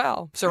is as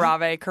well.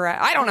 Cerave, Cerave.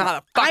 I don't know how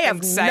to fucking I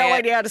have say no it.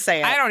 idea how to say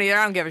it. I don't either.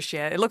 I don't give a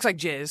shit. It looks like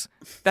jizz.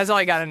 That's all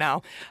I got to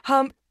know.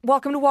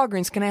 Welcome to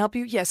Walgreens. Can I help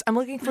you? Yes, I'm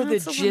looking for the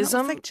That's the one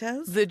that looks jism. like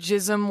jizz. The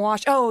jism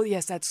wash. Oh,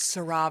 yes, that's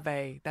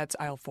Cerave. That's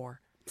aisle 4.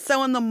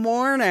 So in the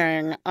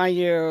morning, I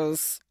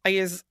use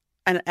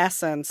an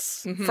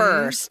essence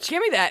first.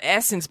 Give me that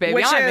essence, baby.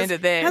 Which I'm into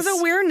this. has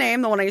a weird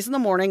name. The one I use in the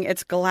morning,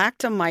 it's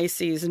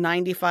Galactomyces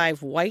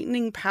 95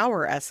 Whitening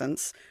Power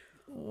Essence.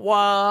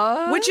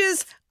 What? Which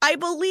is, I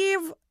believe,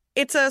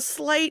 it's a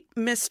slight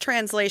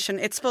mistranslation.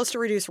 It's supposed to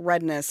reduce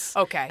redness.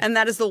 Okay. And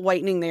that is the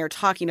whitening they are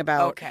talking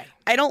about. Okay.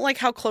 I don't like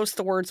how close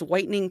the words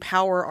whitening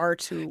power are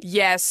to...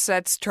 Yes,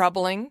 that's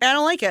troubling. I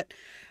don't like it.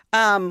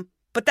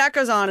 But that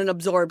goes on and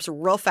absorbs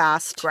real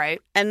fast.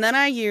 Right. And then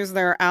I use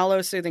their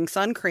Aloe Soothing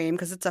Sun Cream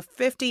because it's a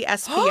 50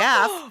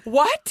 SPF.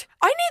 What?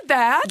 I need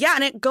that. Yeah,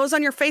 and it goes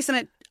on your face and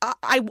it...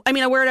 I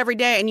mean, I wear it every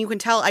day, and you can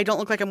tell I don't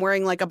look like I'm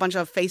wearing like a bunch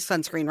of face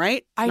sunscreen,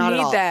 right? I Not at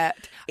need all.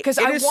 that because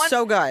It I is want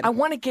so good. I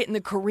want to get in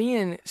the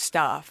Korean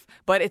stuff,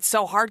 but it's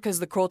so hard because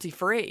the cruelty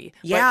free.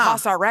 Yeah. but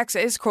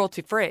CosRx is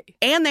cruelty free.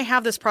 And they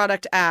have this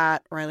product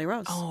at Riley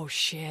Rose. Oh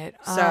shit!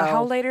 So-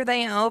 How late are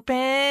they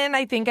open?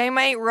 I think I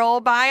might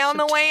roll by on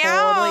the way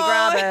out. Totally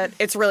grab it.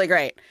 It's really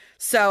great.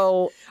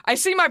 So I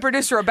see my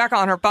producer Rebecca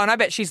on her phone. I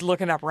bet she's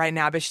looking up right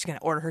now. I bet she's gonna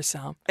order her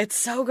some. it's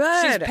so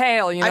good. She's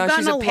pale, you know. I've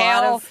gotten She's a lot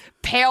pale, of-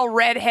 pale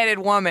redheaded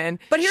woman.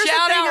 But here's the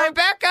shout thing, out,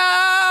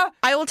 Rebecca.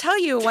 I will tell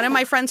you, one of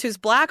my friends who's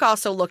black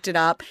also looked it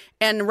up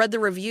and read the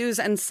reviews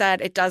and said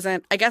it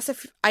doesn't. I guess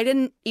if I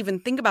didn't even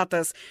think about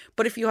this,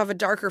 but if you have a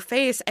darker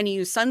face and you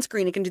use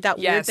sunscreen, it can do that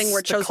weird thing where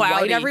it shows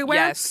white everywhere.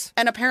 Yes.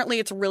 And apparently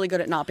it's really good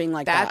at not being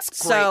like that.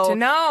 That's great to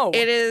know.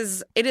 It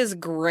is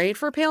great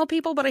for pale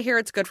people, but I hear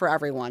it's good for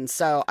everyone.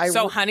 So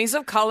honeys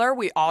of color,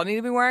 we all need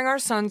to be wearing our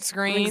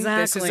sunscreen.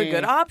 Exactly. This is a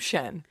good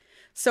option.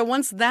 So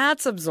once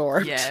that's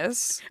absorbed.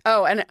 Yes.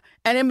 Oh, and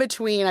in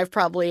between, I've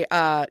probably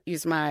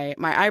used my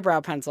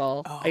eyebrow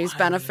pencil. I use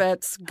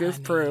Benefit's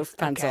Goof Proof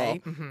pencil.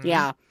 Okay. Mm-hmm.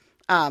 Yeah.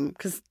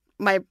 Because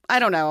I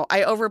don't know,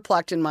 I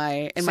overplucked in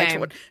my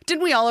Same.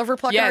 Didn't we all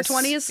overpluck in our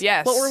 20s?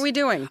 Yes. What were we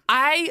doing?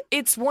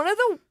 It's one of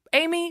the,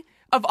 Amy,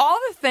 of all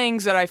the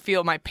things that I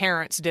feel my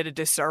parents did a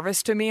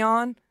disservice to me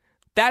on,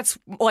 that's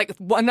like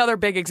another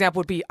big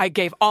example would be I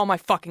gave all my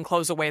fucking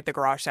clothes away at the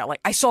garage sale. Like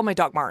I sold my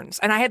Doc Martens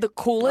and I had the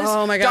coolest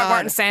Oh my God. Doc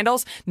Marten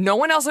sandals. No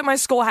one else at my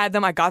school had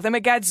them. I got them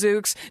at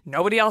Gadzooks.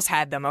 Nobody else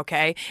had them,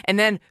 okay? And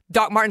then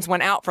Doc Martens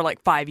went out for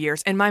like 5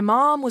 years and my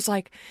mom was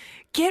like,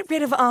 get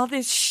rid of all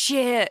this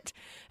shit.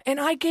 And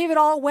I gave it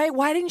all away.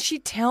 Why didn't she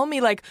tell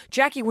me, like,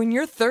 Jackie, when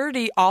you're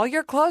 30, all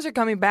your clothes are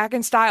coming back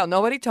in style?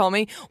 Nobody told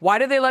me. Why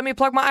did they let me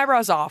pluck my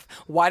eyebrows off?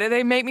 Why did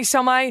they make me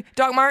sell my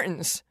Doc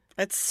Martens?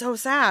 It's so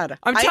sad.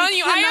 I'm telling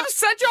you, I have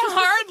such a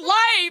hard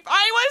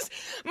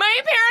life. My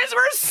parents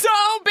were so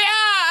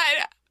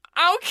bad.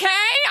 Okay?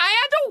 I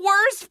had the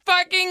worst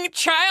fucking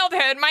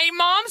childhood. My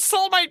mom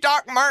sold my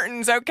Doc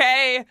Martens,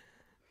 okay?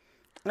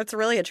 That's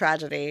really a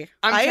tragedy.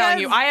 I'm telling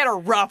you, I had a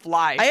rough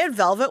life. I had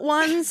velvet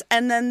ones,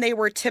 and then they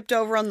were tipped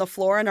over on the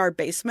floor, and our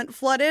basement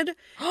flooded.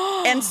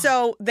 And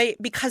so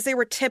because they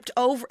were tipped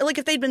over, like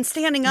if they'd been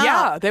standing up,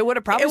 yeah, they would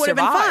have probably it would have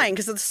been survived. fine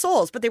because of the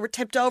soles, but they were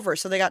tipped over,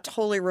 so they got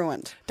totally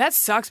ruined. That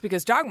sucks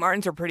because Doc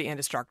Martens are pretty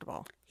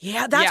indestructible.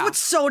 Yeah, that's what's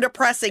so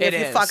depressing if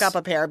you fuck up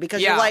a pair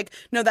because you're like,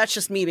 no, that's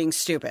just me being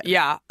stupid.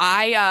 Yeah,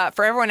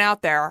 for everyone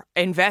out there,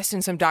 invest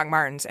in some Doc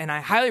Martens, and I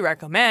highly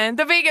recommend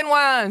the vegan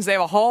ones. They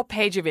have a whole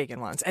page of vegan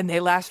ones, and they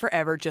last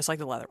forever, just like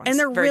the leather ones. And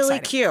they're Very really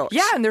exciting. cute.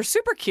 Yeah, and they're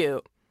super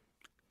cute.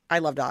 I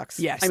love docs.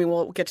 Yes. I mean,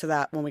 we'll get to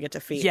that when we get to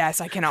feet.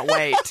 Yes, I cannot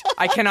wait.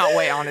 I cannot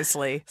wait,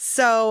 honestly.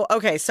 So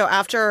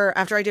after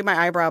I do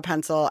my eyebrow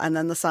pencil and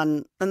then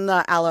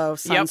the aloe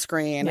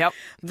sunscreen,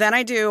 then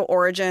I do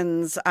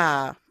Origin's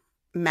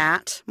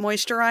matte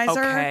moisturizer.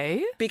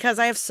 Okay. Because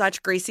I have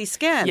such greasy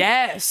skin.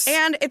 Yes.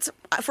 And it's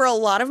for a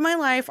lot of my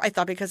life, I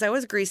thought because I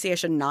was greasy, I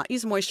should not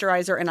use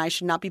moisturizer and I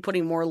should not be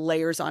putting more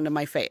layers onto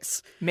my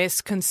face.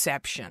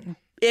 Misconception.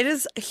 It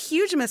is a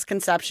huge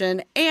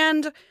misconception.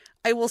 And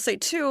I will say,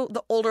 too,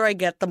 the older I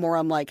get, the more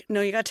I'm like,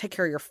 no, you got to take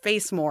care of your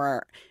face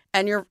more.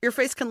 And your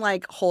face can,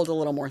 like, hold a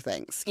little more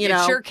things, you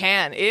know? It sure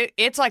can.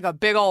 It's like a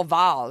big old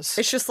vase.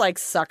 It's just, like,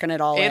 sucking it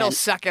all in. It'll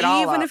suck it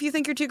all up. Even if you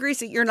think you're too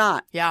greasy, you're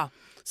not. Yeah.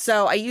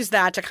 So I use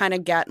that to kind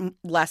of get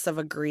less of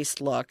a greased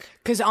look.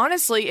 Because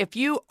honestly, if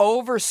you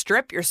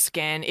overstrip your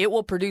skin, it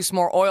will produce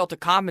more oil to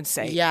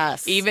compensate.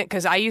 Yes. Even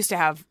because I used to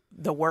have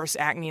the worst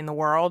acne in the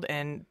world,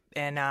 and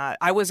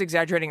I was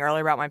exaggerating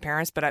earlier about my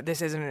parents, but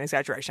this isn't an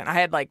exaggeration. I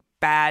had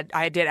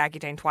I did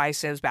Accutane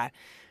twice. It was bad.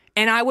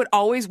 And I would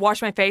always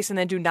wash my face and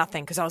then do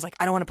nothing because I was like,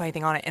 I don't want to put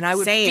anything on it. And I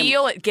would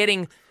feel it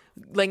getting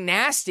like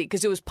nasty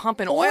because it was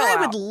pumping oil out. Or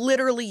I would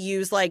literally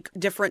use like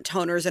different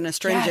toners and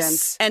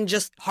astringents and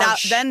just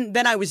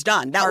then I was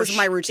done. That was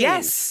my routine.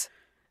 Yes.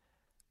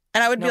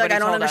 And I would be Nobody like, I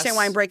don't told understand us.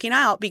 why I'm breaking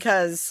out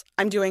because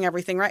I'm doing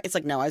everything right. It's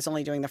like, no, I was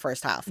only doing the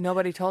first half.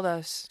 Nobody told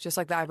us, just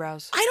like the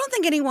eyebrows. I don't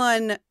think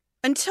anyone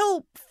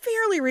until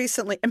fairly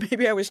recently, and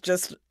maybe I was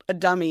just a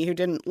dummy who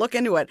didn't look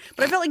into it,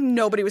 but I felt like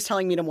nobody was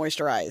telling me to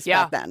moisturize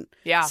back then.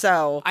 Yeah.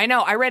 So I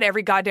know. I read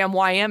every goddamn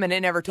YM and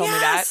it never told me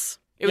that.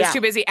 It was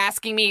too busy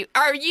asking me,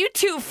 are you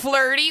too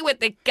flirty with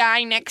the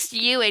guy next to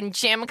you in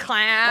gym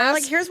class? Or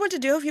like, here's what to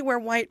do if you wear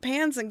white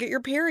pants and get your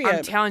period.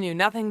 I'm telling you,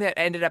 nothing that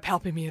ended up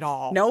helping me at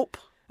all. Nope.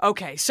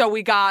 Okay, so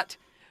we got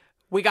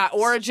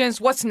Origins.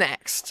 What's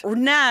next?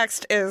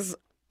 Next is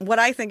what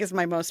I think is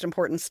my most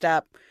important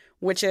step,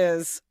 which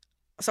is,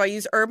 so I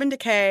use Urban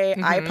Decay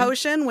Eye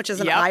Potion, which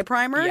is an eye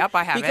primer. Yep,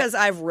 I have it. Because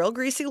I have real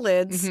greasy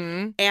lids,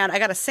 and I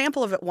got a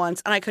sample of it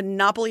once, and I could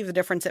not believe the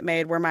difference it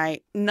made where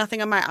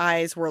nothing on my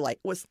eyes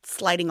was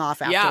sliding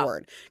off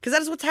afterward. Because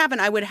that is what's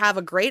happened. I would have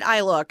a great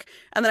eye look,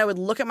 and then I would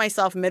look at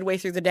myself midway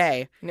through the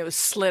day. And it was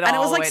slid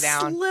all the way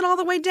down. Slid all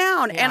the way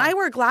down. Yeah. And I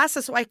wear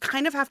glasses, so I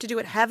kind of have to do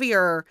it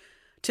heavier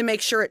to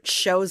make sure it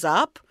shows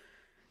up.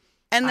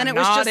 And then it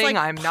was just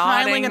like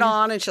piling it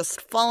on. It's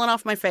just falling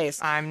off my face.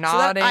 I'm So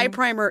nodding. that eye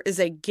primer is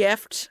a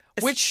gift.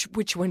 Which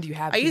one do you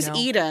have? I use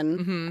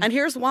Eden. And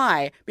here's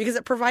why. Because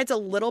it provides a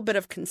little bit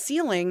of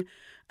concealing.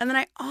 And then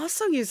I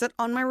also use it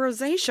on my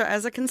rosacea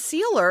as a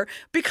concealer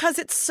because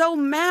it's so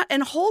matte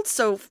and holds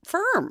so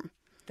firm.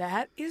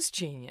 That is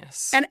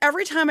genius. And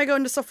every time I go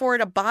into Sephora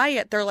to buy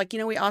it, they're like,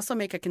 we also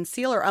make a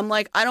concealer. I'm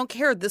like, I don't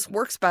care. This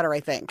works better, I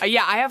think.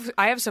 Yeah,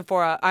 I have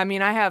Sephora. I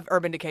mean, I have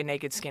Urban Decay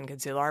Naked Skin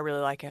Concealer. I really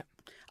like it.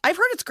 I've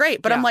heard it's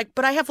great, but I'm like,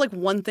 but I have like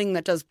one thing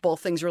that does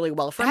both things really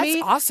well for me.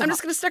 That's awesome. I'm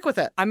just going to stick with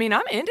it. I mean,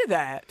 I'm into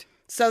that.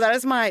 So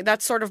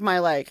that's sort of my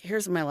like,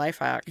 here's my life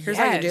hack. Here's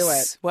how you do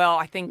it. Well,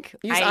 I think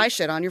Use eye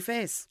shit on your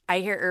face.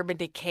 I hear Urban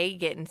Decay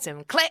getting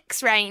some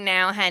clicks right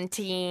now,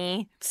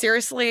 hunty.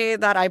 Seriously,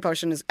 that eye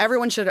potion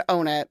everyone should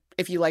own it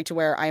if you like to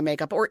wear eye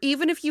makeup, or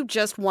even if you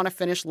just want a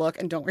finished look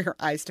and don't want your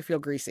eyes to feel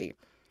greasy.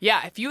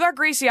 Yeah, if you got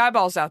greasy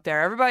eyeballs out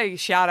there, everybody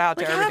shout out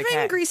to Urban Decay.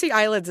 Having greasy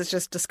eyelids is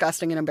just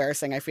disgusting and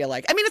embarrassing, I feel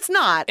like. I mean, it's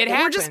not. It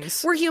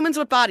happens. We're humans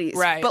with bodies.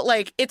 Right. But,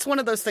 like, it's one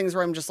of those things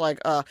where I'm just like,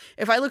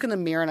 if I look in the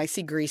mirror and I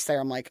see grease there,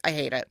 I'm like, I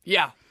hate it.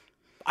 Yeah.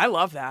 I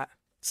love that.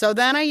 So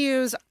then I've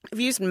used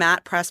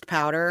matte pressed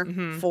powder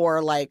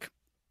for, like,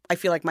 I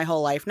feel like my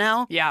whole life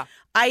now. Yeah.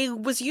 I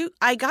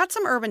got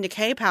some Urban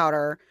Decay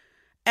powder,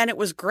 and it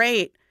was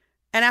great.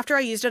 And after I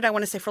used it, I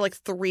want to say for, like,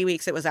 3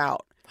 weeks, it was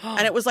out.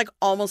 And it was like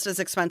almost as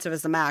expensive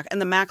as the MAC. And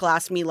the MAC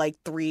lasts me like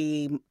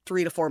three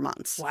to 4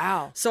 months.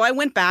 Wow. So I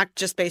went back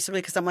just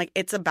basically because I'm like,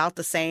 it's about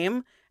the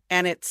same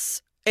and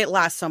it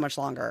lasts so much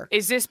longer.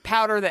 Is this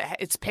powder that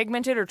it's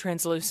pigmented or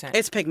translucent?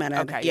 It's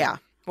pigmented. Okay. Yeah.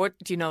 What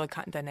do you know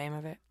the name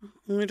of it?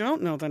 We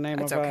don't know the name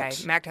That's of it. okay.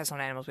 MAC tests on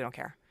animals. We don't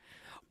care.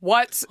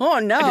 What's... Oh,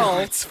 no. No,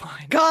 it's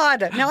fine.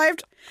 God. Now I have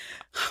to...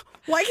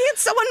 Why can't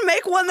someone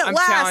make one that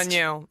lasts?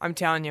 I'm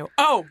telling you.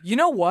 Oh, you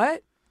know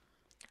what?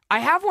 I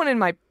have one in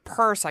my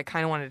purse I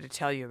kind of wanted to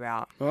tell you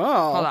about.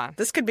 Oh. Hold on.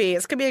 This could be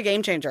a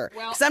game changer.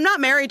 Because I'm not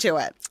married to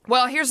it.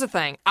 Well, here's the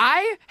thing.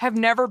 I have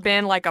never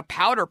been like a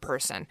powder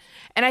person.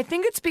 And I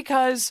think it's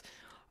because,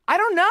 I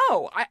don't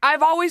know.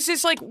 I've always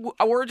just like,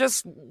 we're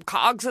just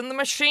cogs in the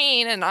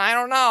machine. And I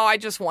don't know. I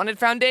just wanted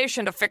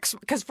foundation to fix.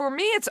 Because for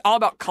me, it's all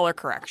about color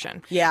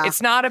correction. Yeah.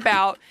 It's not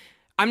about,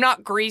 I'm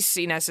not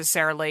greasy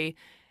necessarily.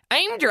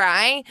 I'm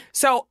dry,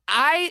 so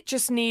I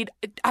just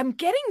I'm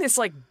getting this,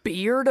 like,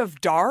 beard of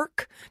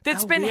dark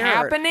that's been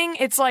happening.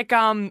 It's like,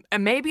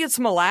 maybe it's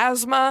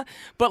melasma,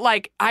 but,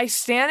 like, I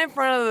stand in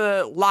front of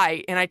the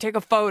light and I take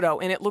a photo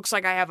and it looks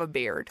like I have a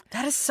beard.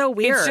 That is so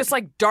weird. It's just,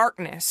 like,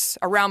 darkness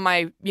around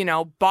my,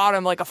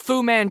 bottom, like a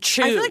Fu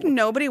Manchu. I feel like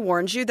nobody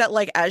warns you that,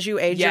 like, as you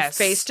age, your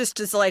face just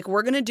is like,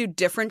 we're going to do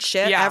different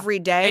shit every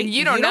day. And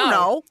you don't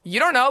know.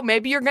 You don't know.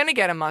 Maybe you're going to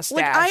get a mustache.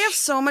 Like, I have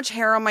so much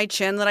hair on my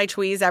chin that I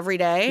tweeze every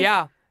day.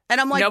 Yeah. And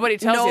I'm like, nobody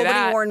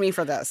warned me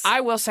for this. I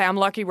will say I'm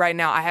lucky right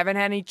now. I haven't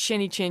had any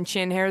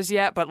chin hairs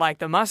yet, but like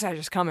the mustache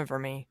is coming for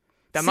me.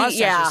 The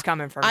mustache is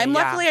coming for me.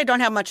 Luckily I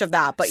don't have much of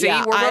that, but See,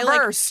 we're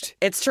reversed.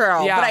 It's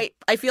true. Yeah. But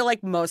I feel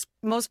like most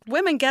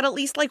women get at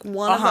least like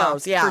one of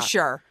those. Yeah. For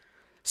sure.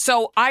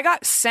 So I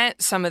got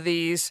sent some of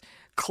these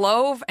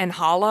Clove and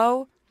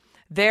Hollow.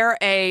 They're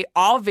a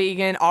all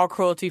vegan, all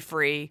cruelty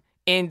free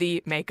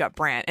indie makeup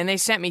brand, and they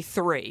sent me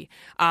 3.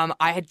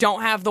 I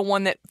don't have the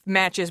one that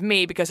matches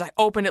me because I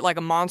opened it like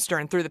a monster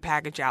and threw the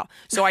package out.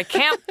 So I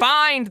can't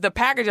find the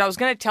package. I was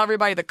going to tell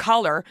everybody the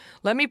color.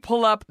 Let me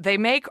pull up. They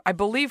make, I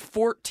believe,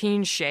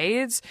 14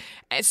 shades.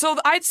 So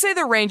I'd say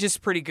the range is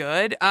pretty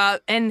good.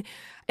 And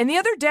the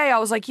other day I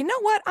was like, you know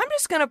what? I'm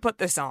just going to put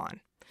this on.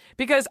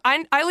 Because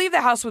I leave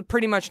the house with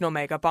pretty much no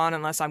makeup on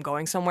unless I'm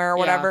going somewhere or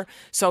whatever. Yeah.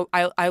 So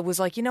I was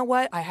like, you know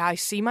what? I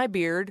see my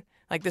beard.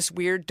 Like this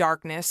weird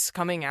darkness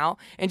coming out.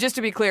 And just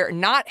to be clear,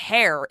 not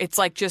hair. It's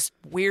like just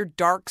weird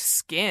dark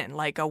skin,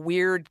 like a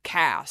weird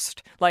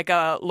cast. Like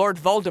Lord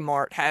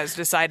Voldemort has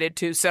decided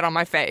to sit on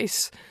my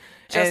face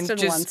and in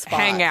just one spot.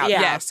 Hang out. Yeah.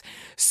 Yes.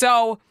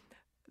 So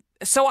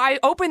I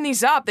opened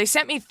these up. They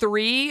sent me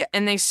 3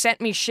 and they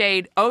sent me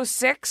shade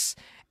 06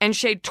 and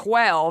shade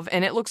 12.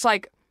 And it looks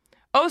like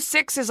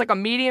 06 is like a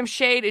medium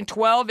shade and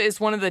 12 is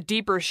one of the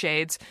deeper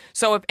shades.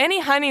 So if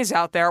any honeys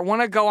out there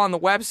want to go on the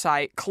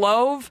website,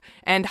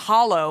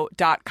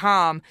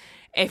 cloveandhollow.com,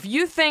 if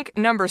you think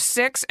number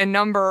 6 and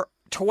number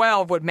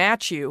 12 would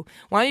match you,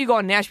 why don't you go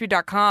on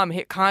nashville.com,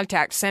 hit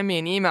contact, send me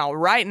an email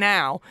right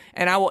now,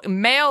 and I will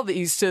mail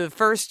these to the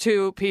first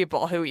 2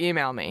 people who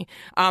email me.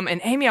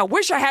 And Amy, I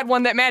wish I had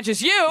one that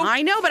matches you.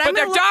 I know, but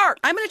they're dark.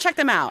 I'm going to check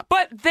them out.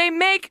 But they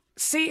make,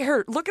 see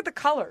here, look at the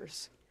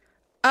colors.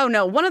 Oh,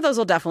 no, one of those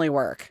will definitely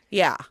work.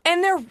 Yeah.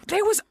 And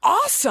they was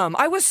awesome.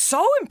 I was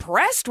so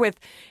impressed with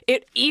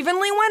it.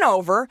 Evenly went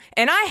over,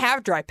 and I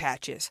have dry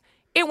patches.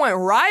 It went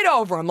right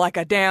over them like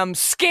a damn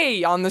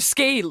ski on the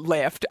ski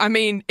lift. I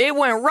mean, it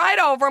went right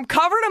over them,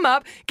 covered them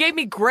up, gave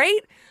me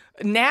great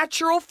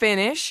natural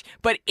finish,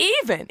 but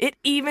it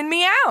evened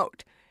me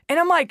out.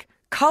 And I'm like,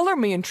 color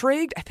me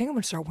intrigued. I think I'm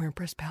going to start wearing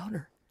pressed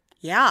powder.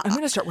 Yeah. I'm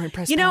going to start wearing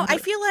pressed powder. powder. I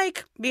feel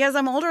like, because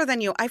I'm older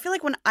than you, I feel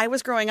like when I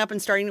was growing up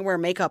and starting to wear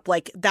makeup,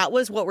 like, that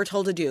was what we're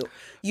told to do.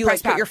 You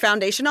like put your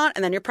foundation on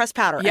and then your pressed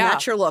powder. Yeah. And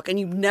that's your look. And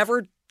you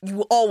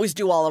always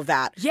do all of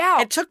that. Yeah.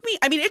 It took me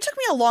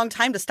a long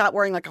time to stop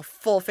wearing like a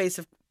full face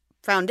of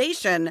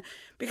foundation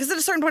because at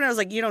a certain point I was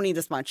like, you don't need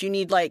this much. You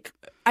need like,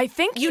 I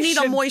think you need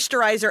a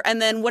moisturizer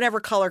and then whatever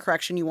color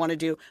correction you want to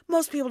do.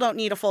 Most people don't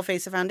need a full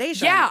face of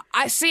foundation. Yeah,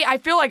 I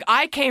feel like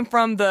I came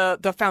from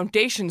the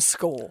foundation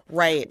school.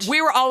 Right.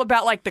 We were all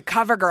about like the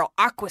CoverGirl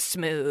Aqua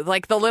Smooth,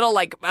 like the little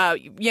like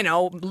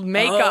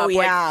makeup,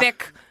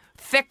 like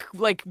thick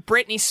like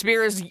Britney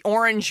Spears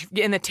orange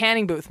in the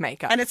tanning booth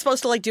makeup. And it's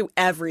supposed to like do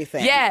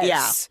everything. Yes.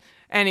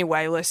 Yeah.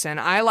 Anyway, listen,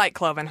 I like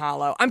Clove and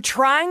Hollow. I'm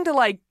trying to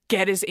like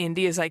get as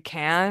indie as I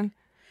can.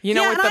 You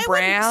know, yeah, with and the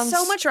brands. I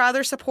would so much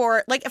rather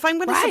support, like, if I'm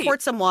going to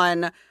support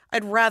someone,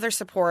 I'd rather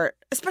support,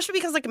 especially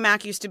because, like,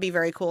 Mac used to be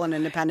very cool and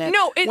independent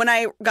when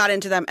I got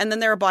into them. And then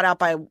they were bought out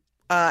by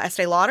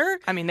Estee Lauder.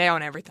 I mean, they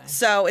own everything.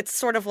 So it's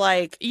sort of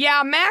like...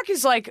 Yeah, Mac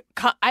is like...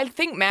 I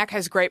think Mac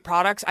has great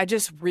products. I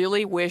just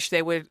really wish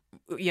they would,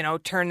 you know,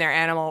 turn their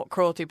animal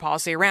cruelty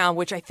policy around,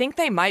 which I think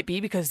they might be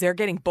because they're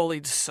getting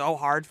bullied so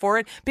hard for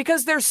it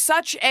because they're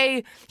such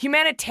a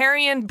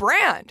humanitarian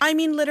brand. I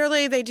mean,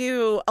 literally, they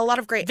do a lot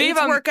of great AIDS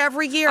work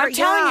every year. I'm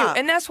telling you.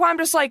 And that's why I'm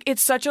just like,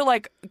 it's such a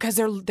like...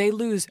 Because they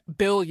lose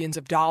billions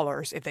of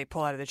dollars if they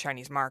pull out of the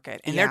Chinese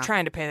market. And they're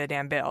trying to pay the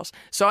damn bills.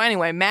 So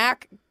anyway,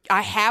 Mac...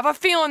 I have a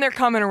feeling they're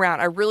coming around.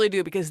 I really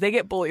do because they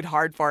get bullied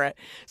hard for it.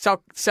 So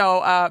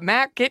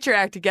Mac, get your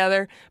act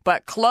together.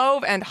 But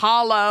Clove and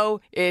Hollow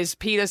is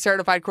PETA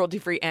certified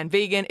cruelty-free and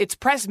vegan. It's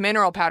pressed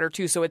mineral powder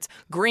too, so it's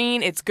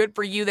green. It's good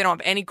for you. They don't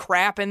have any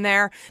crap in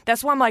there.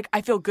 That's why I'm like,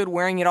 I feel good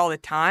wearing it all the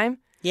time.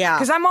 Yeah.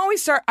 Because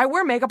I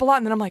wear makeup a lot,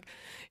 and then I'm like,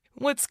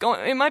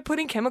 am I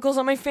putting chemicals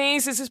on my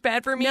face? Is this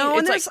bad for me? No,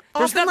 and there's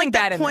nothing like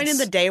bad that point in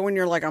this. the day when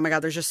you're like, oh my God,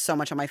 there's just so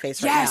much on my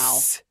face right now.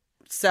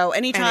 So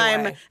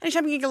anytime you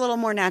can get a little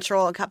more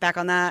natural and cut back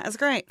on that, that's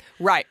great.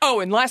 Right. Oh,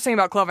 and last thing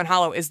about Clove and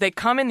Hollow is they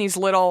come in these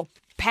little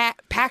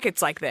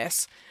packets like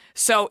this.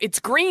 So it's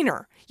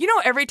greener. You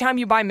know, every time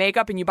you buy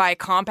makeup and you buy a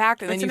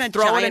compact and then you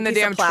throw it in the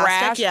damn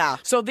trash. Yeah.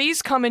 So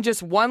these come in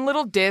just one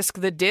little disc.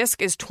 The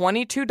disc is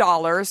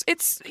 $22.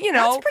 It's, you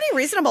know. That's pretty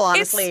reasonable,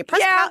 honestly.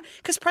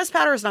 Because pressed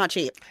powder is not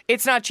cheap.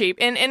 It's not cheap.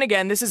 And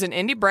again, this is an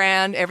indie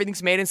brand.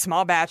 Everything's made in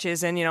small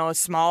batches and, you know, a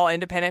small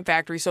independent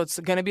factory. So it's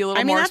going to be a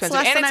little more expensive.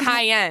 And it's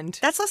high end.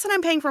 That's less than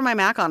I'm paying for my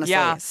Mac, honestly.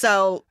 Yeah.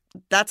 So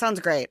that sounds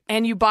great.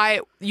 And you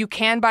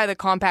can buy the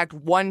compact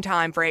one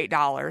time for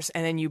 $8,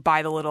 and then you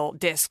buy the little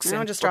discs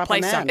and just drop them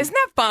replace them. in. Isn't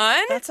that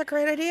fun? That's a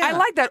great idea. I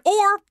like that.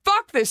 Or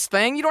fuck this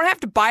thing. You don't have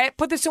to buy it.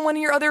 Put this in one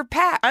of your other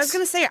packs. I was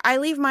going to say, I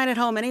leave mine at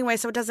home anyway,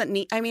 so it doesn't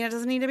need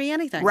to be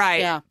anything. Right.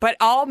 Yeah. But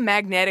all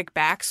magnetic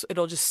backs,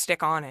 it'll just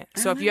stick on it.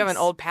 So if you have an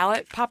old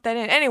palette, pop that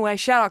in. Anyway,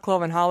 shout out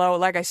Clove and Hollow.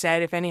 Like I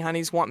said, if any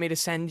honeys want me to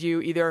send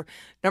you either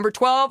number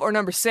 12 or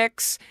number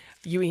 6,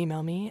 you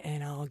email me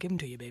and I'll give them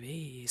to you,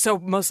 baby. So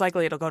most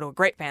likely it'll go to a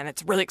great fan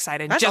that's really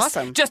excited. That's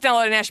awesome. Just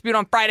downloaded Nash Butte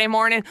on Friday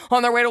morning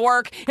on their way to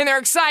work and they're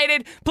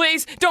excited.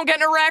 Please don't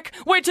get in a wreck.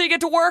 Wait till you get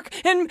to work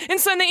and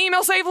send the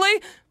email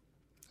safely.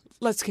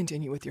 Let's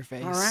continue with your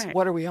face. All right.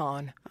 What are we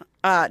on?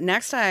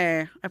 Next,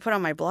 I put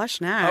on my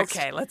blush next.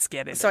 Okay, let's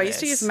get into So I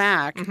used to use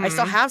MAC. I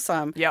still have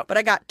some. Yep. But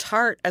I got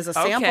Tarte as a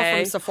sample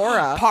from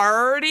Sephora.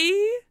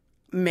 Party?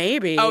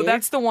 Maybe. Oh,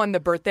 that's the one, the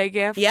birthday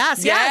gift?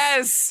 Yes.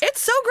 It's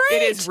so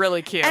great. It is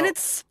really cute. And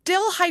it's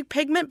still high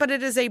pigment, but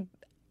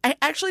I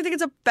actually think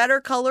it's a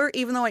better color,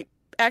 even though I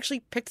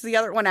actually picked the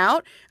other one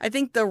out. I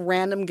think the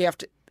random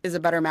gift is a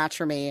better match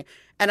for me.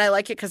 And I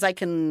like it because I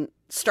can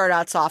start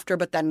out softer,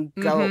 but then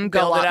go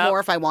a lot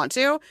more if I want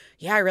to.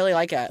 Yeah, I really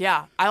like it.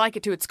 Yeah, I like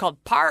it too. It's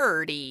called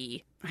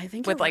Party. I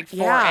think with like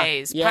 4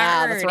 A's. Yeah,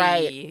 Party. that's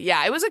right.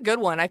 Yeah, it was a good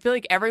one. I feel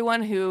like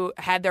everyone who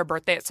had their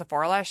birthday at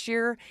Sephora last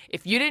year,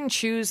 if you didn't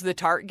choose the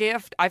Tarte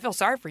gift, I feel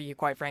sorry for you,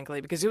 quite frankly,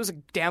 because it was a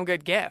damn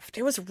good gift.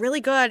 It was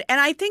really good.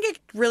 And I think it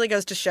really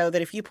goes to show that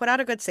if you put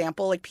out a good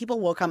sample, like people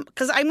will come,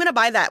 because I'm going to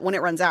buy that when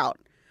it runs out.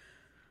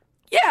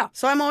 Yeah.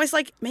 So I'm always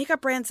like,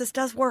 makeup brands, this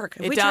does work.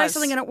 If we try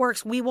something and it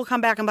works, we will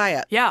come back and buy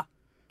it. Yeah.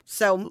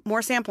 So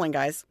more sampling,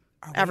 guys.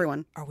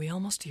 Everyone. Are we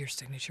almost to your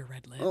signature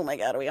red lip? Oh my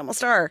God, we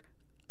almost are.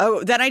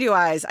 Oh, then I do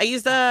eyes. I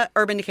use the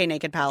Urban Decay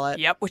Naked palette.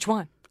 Yep. Which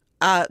one?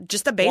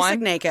 Just the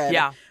basic Naked.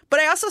 Yeah. But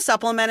I also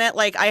supplement it.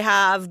 Like I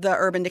have the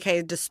Urban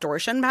Decay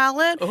Distortion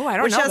palette. Oh, I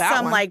don't which know has that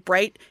some one. like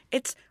bright.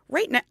 It's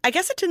right now. I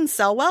guess it didn't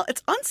sell well.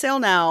 It's on sale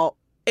now.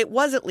 It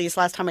was at least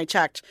last time I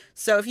checked.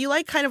 So if you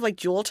like kind of like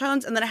jewel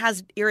tones, and then it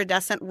has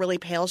iridescent, really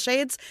pale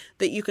shades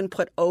that you can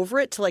put over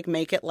it to like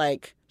make it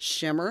like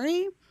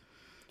shimmery.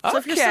 So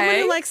if you're someone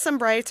who likes some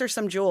brights or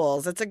some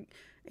jewels,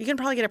 you can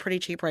probably get it pretty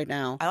cheap right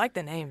now. I like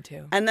the name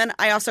too. And then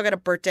I also got a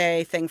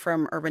birthday thing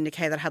from Urban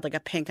Decay that had like a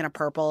pink and a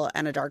purple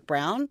and a dark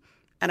brown.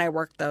 And I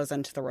worked those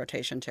into the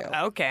rotation too.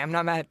 Okay, I'm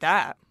not mad at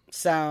that.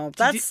 So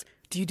that's...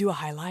 Do you do a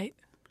highlight?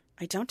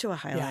 I don't do a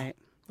highlight.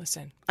 Yeah.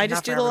 Listen. I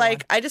just do I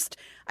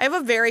have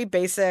a very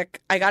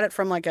basic... I got it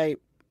from like an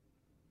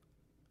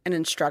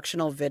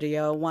instructional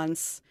video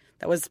once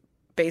that was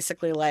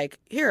basically like,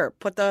 here,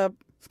 put the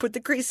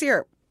crease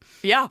here.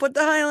 Yeah. Put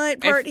the highlight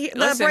part here,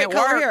 the bright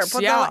color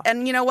here.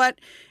 And you know what?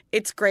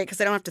 It's great because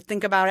I don't have to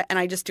think about it, and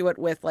I just do it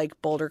with like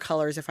bolder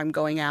colors if I'm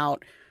going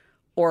out,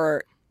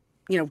 or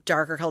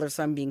darker colors if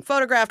I'm being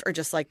photographed, or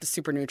just like the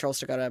super neutrals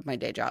to go to my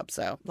day job.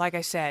 So, like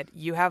I said,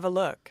 you have a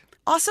look.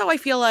 Also, I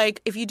feel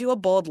like if you do a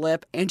bold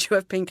lip and you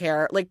have pink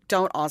hair, like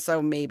don't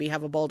also maybe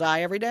have a bold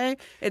eye every day.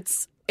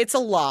 It's a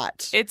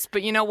lot.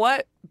 But you know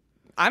what?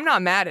 I'm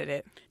not mad at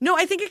it. No,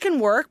 I think it can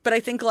work, but I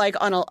think like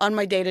on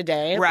my day to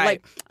day, right?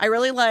 Like I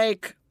really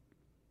like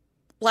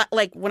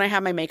like when I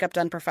had my makeup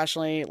done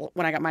professionally,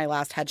 when I got my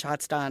last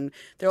headshots done,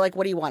 they're like,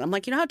 what do you want? I'm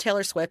like, you know how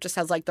Taylor Swift just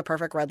has like the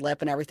perfect red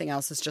lip and everything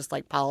else is just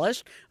like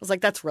polished? I was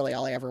like, that's really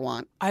all I ever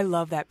want. I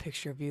love that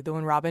picture of you, the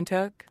one Robin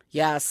took.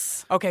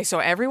 Yes. Okay, so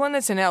everyone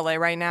that's in LA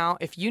right now,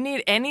 if you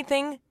need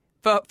anything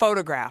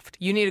photographed,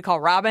 you need to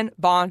call Robin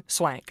Bon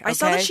Swank. Okay? I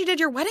saw that she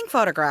did your wedding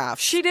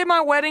photographs. She did my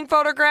wedding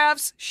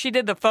photographs. She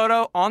did the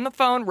photo on the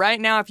phone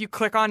right now. If you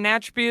click on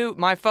Natch Butte,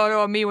 my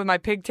photo of me with my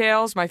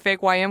pigtails, my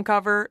fake YM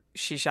cover,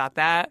 she shot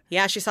that.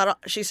 Yeah, she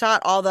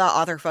shot all the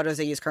author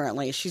photos I use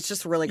currently. She's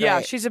just really great.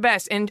 Yeah, she's the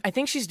best. And I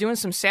think she's doing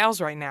some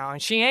sales right now,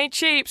 and she ain't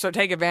cheap, so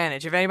take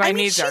advantage if anybody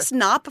needs her. She's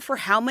not, but for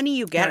how many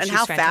you get and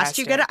how fast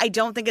you get it, I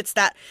don't think it's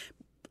that.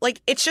 Like,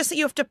 it's just that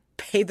you have to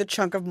pay the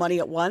chunk of money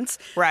at once.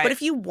 Right. But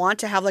if you want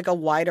to have, like, a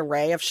wide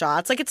array of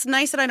shots, like, it's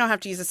nice that I don't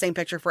have to use the same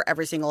picture for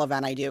every single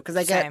event I do because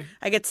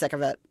I get sick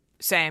of it.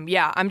 Same.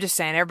 Yeah, I'm just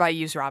saying. Everybody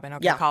use Robin.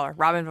 Okay, call her.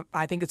 Robin,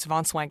 I think it's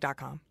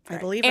vonswank.com. I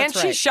believe that's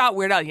right. And she shot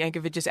Weird Al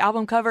Yankovic's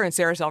album cover and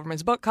Sarah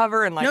Silverman's book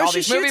cover and, like, all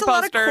these movie posters.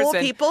 No, she shoots a lot of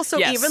cool people, so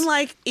yes.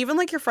 even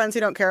like your friends who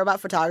don't care about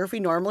photography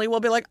normally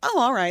will be like, oh,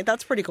 all right,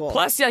 that's pretty cool.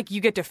 Plus, like,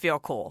 you get to feel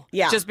cool.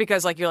 Yeah. Just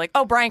because, like, you're like,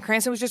 oh, Bryan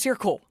Cranston was just here.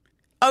 Cool.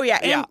 Oh, yeah.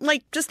 And,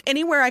 like, just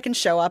anywhere I can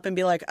show up and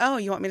be like, oh,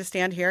 you want me to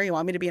stand here? You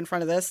want me to be in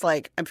front of this?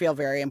 Like, I feel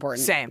very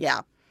important. Same.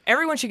 Yeah.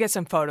 Everyone should get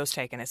some photos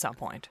taken at some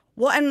point.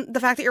 Well, and the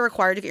fact that you're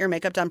required to get your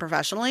makeup done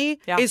professionally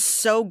is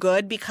so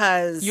good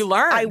because you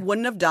learn. I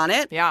wouldn't have done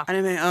it. Yeah. And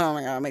I mean, oh,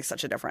 my God, it makes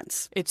such a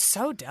difference. It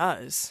so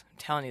does. I'm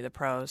telling you, the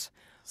pros.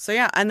 So,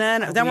 yeah. And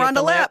then we're on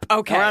to lip.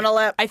 Okay. We're on to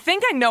lip. I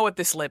think I know what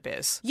this lip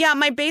is. Yeah,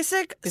 my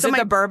basic... Is it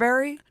the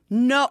Burberry?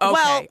 No, okay.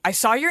 Well... I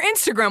saw your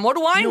Instagram. What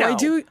do I know? I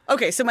do...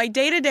 Okay, so my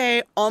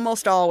day-to-day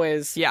almost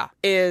always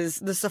is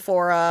the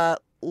Sephora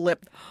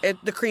lip...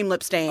 the cream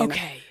lip stain.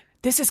 Okay.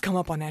 This has come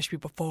up on Natch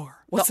Butte before.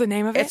 What's the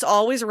name of it? It's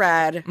always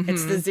red. Mm-hmm.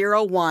 It's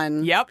the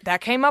 01. Yep,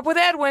 that came up with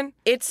Edwin.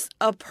 It's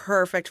a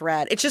perfect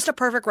red. It's just a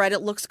perfect red.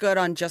 It looks good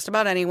on just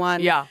about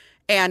anyone. Yeah.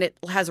 And it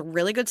has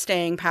really good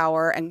staying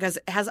power, and because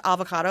it has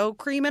avocado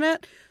cream in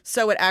it,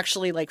 so it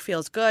actually like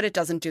feels good. It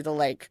doesn't do the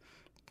like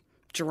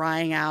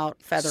drying out,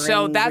 feathering.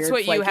 So that's weird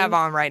what flaking. you have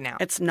on right now.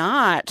 It's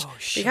not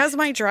because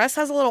my dress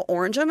has a little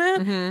orange in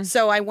it. Mm-hmm.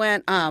 So I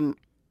went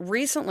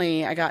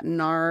recently. I got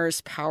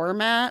NARS Power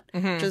Matte,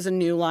 which is a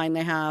new line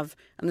they have,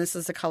 and this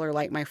is the color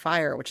Light My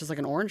Fire, which is like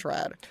an orange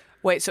red.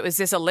 Wait, so is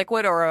this a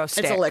liquid or a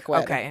stick? It's a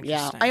liquid. Okay,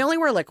 interesting. Yeah, I only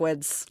wear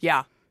liquids.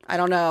 Yeah. I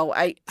don't know.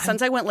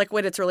 Since I went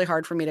liquid, it's really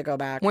hard for me to go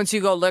back. Once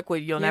you go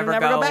liquid, you'll never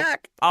go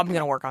back. I'm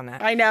gonna work on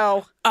that. I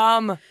know.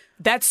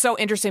 That's so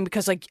interesting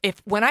because like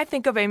when I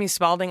think of Amy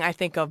Spalding, I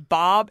think of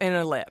Bob and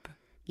a lip.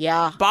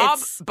 Yeah,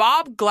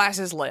 Bob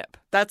Glass's lip.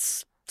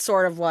 That's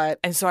sort of what.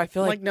 And so I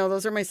feel like no,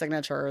 those are my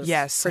signatures.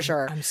 Yes, for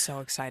sure. I'm so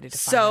excited to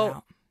find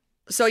out.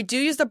 So I do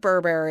use the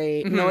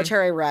Burberry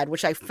Military Red,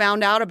 which I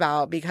found out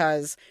about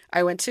because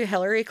I went to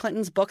Hillary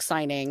Clinton's book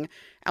signing.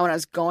 And when I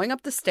was going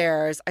up the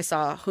stairs, I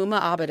saw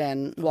Huma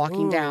Abedin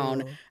walking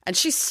down. And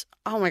she's,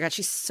 oh my God,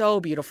 she's so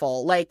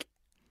beautiful. Like,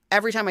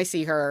 every time I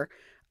see her,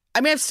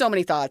 I mean, I have so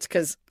many thoughts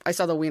because I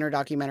saw the Wiener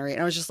documentary.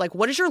 And I was just like,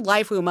 what is your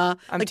life, Huma?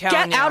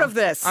 Get out of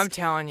this. I'm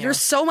telling you. You're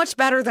so much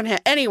better than him.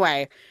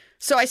 Anyway,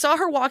 so I saw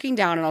her walking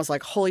down and I was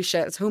like, holy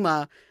shit, it's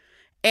Huma.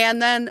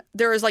 And then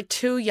there was like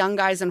two young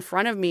guys in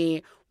front of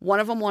me. One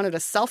of them wanted a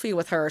selfie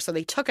with her, so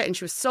they took it, and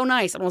she was so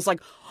nice. And I was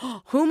like,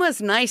 oh, Huma's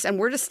nice, and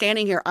we're just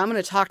standing here. I'm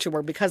going to talk to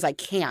her because I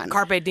can.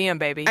 Carpe diem,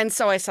 baby. And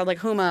so I said, like,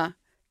 Huma,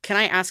 can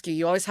I ask you?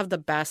 You always have the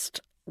best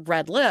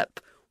red lip.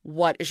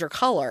 What is your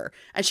color?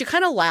 And she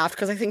kind of laughed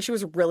because I think she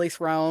was really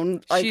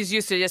thrown. Like, she's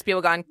used to just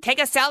people going, take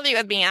a selfie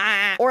with me.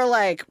 Ah. Or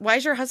like, why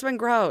is your husband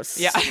gross?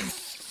 Yeah.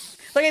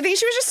 Like, I think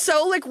she was just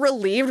so, like,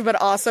 relieved, but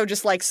also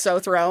just, like, so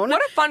thrown.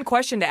 What a fun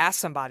question to ask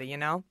somebody, you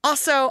know?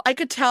 Also, I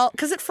could tell,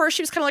 because at first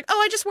she was kind of like, oh,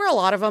 I just wear a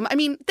lot of them. I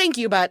mean, thank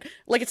you, but,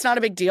 like, it's not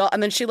a big deal.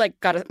 And then she, like,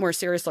 got a more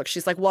serious look.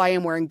 She's like, well, I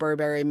am wearing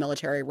Burberry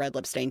Military Red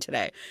Lip Stain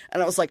today.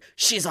 And I was like,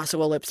 she's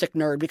also a lipstick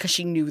nerd because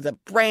she knew the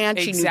brand,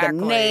 she knew the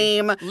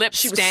name. Lip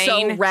she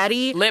stain. was so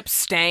ready. Lip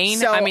stain.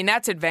 So, I mean,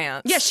 that's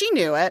advanced. Yeah, she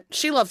knew it.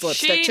 She loves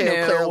lipstick, too,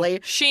 clearly.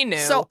 She knew.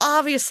 So,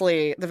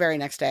 obviously, the very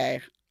next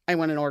day, I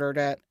went and ordered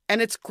it.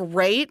 And it's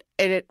great.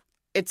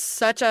 It's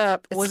such a...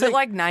 Was it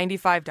like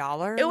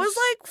 $95? It was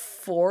like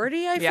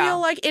 $40, I feel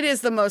like. It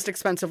is the most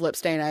expensive lip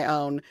stain I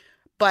own.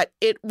 But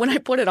when I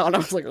put it on, I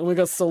was like, oh my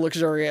God, so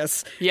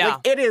luxurious. Yeah.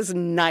 Like, it is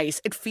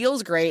nice. It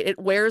feels great. It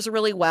wears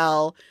really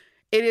well.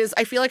 It is,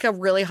 I feel like a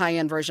really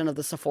high-end version of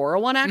the Sephora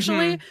one,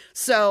 actually. Mm-hmm.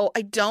 So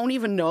I don't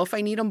even know if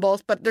I need them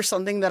both, but there's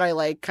something that I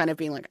like kind of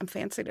being like, I'm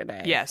fancy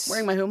today. Yes.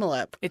 Wearing my Huma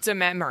lip. It's a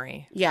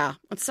memory. Yeah.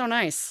 It's so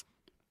nice.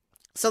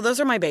 So those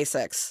are my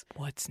basics.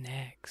 What's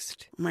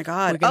next? Oh my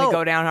God. We're going to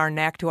go down our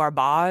neck to our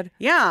bod?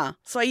 Yeah.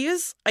 So I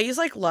use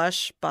like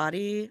Lush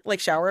body,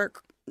 like shower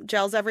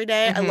gels every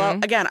day.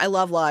 Mm-hmm. I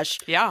love Lush.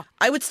 Yeah.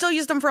 I would still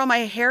use them for all my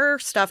hair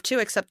stuff too,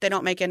 except they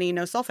don't make any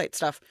no sulfate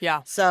stuff.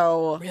 Yeah.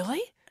 So.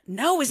 Really?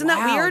 No, isn't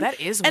that weird?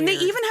 That is weird. And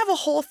they even have a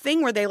whole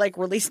thing where they like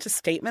released a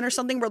statement or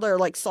something where they're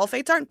like,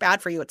 sulfates aren't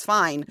bad for you. It's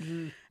fine.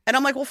 Mm-hmm. And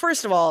I'm like, well,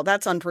 first of all,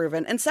 that's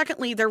unproven. And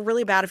secondly, they're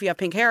really bad if you have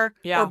pink hair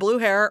or blue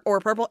hair or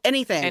purple,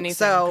 anything.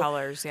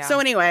 Colors, yeah. So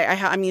anyway,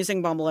 I'm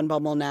using Bumble and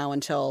Bumble now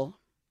until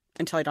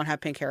I don't have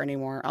pink hair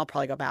anymore. I'll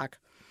probably go back.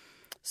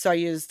 So I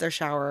use their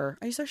shower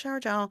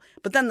gel.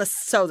 But then the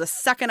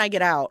second I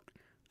get out,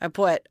 I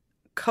put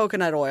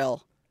coconut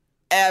oil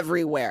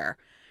everywhere.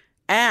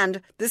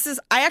 And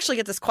I actually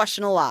get this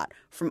question a lot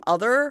from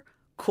other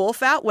cool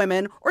fat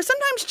women, or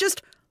sometimes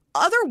just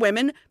other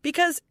women,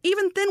 because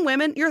even thin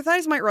women, your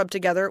thighs might rub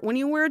together when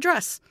you wear a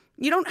dress.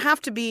 You don't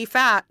have to be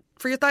fat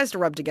for your thighs to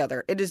rub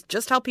together. It is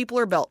just how people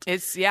are built.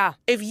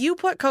 If you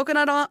put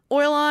coconut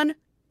oil on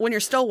when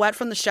you're still wet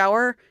from the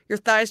shower, your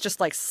thighs just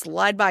like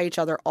slide by each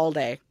other all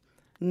day.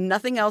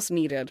 Nothing else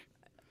needed.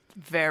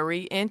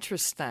 Very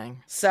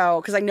interesting.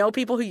 So, because I know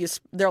people who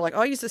they're like,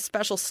 oh, I use this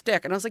special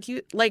stick. And I was like,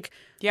 or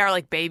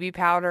like baby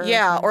powder.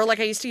 Yeah, or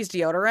like I used to use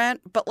deodorant.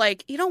 But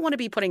like, you don't want to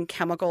be putting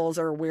chemicals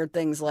or weird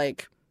things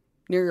like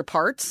near your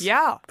parts.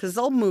 Yeah. Because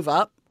they'll move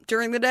up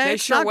during the day. They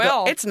sure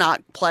will. It's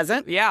not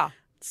pleasant. Yeah.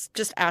 It's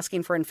just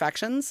asking for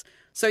infections.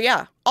 So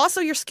yeah. Also,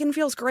 your skin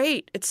feels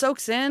great. It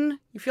soaks in.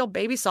 You feel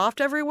baby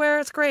soft everywhere.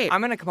 It's great.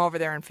 I'm going to come over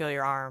there and feel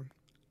your arm.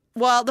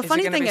 Well, the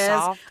funny thing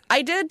is,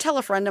 I did tell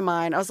a friend of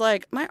mine, I was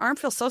like, my arm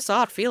feels so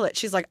soft, feel it.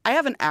 She's like, I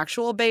have an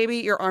actual baby.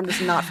 Your arm does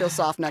not feel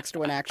soft next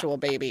to an actual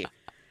baby.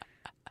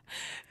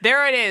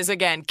 There it is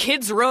again.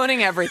 Kids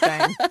ruining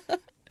everything.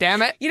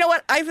 Damn it. You know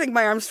what? I think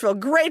my arms feel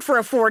great for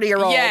a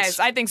 40-year-old. Yes,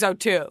 I think so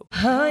too.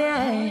 Oh,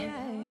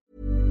 yeah.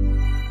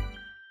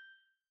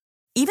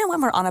 Even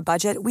when we're on a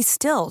budget, we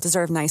still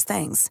deserve nice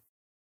things.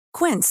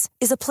 Quince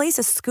is a place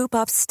to scoop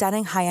up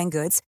stunning high-end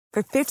goods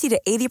for 50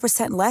 to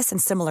 80% less than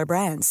similar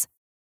brands.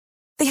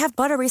 They have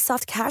buttery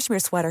soft cashmere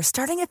sweaters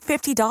starting at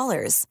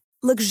 $50,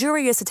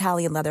 luxurious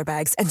Italian leather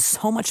bags, and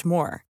so much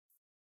more.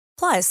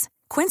 Plus,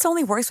 Quince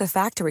only works with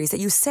factories that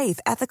use safe,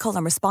 ethical,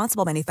 and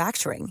responsible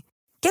manufacturing.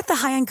 Get the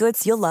high-end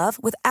goods you'll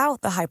love without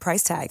the high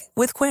price tag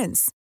with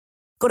Quince.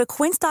 Go to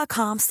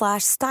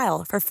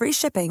quince.com/style for free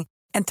shipping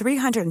and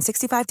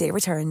 365-day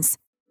returns.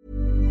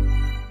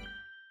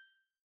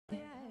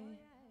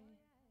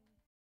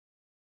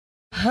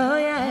 Oh,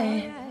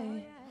 yeah.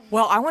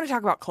 Well, I want to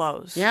talk about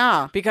clothes.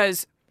 Yeah.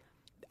 Because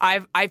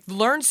I've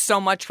learned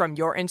so much from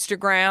your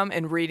Instagram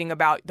and reading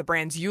about the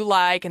brands you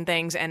like and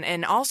things.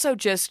 And also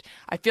just,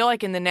 I feel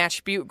like in the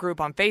Natch Beaut group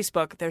on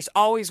Facebook, there's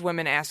always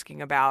women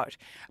asking about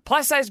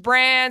plus size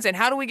brands and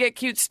how do we get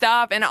cute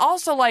stuff. And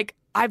also like,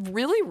 I've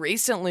really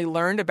recently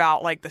learned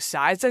about like the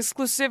size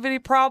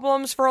exclusivity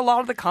problems for a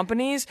lot of the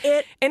companies.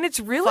 And it's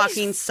really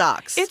fucking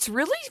sucks. It's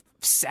really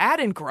sad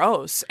and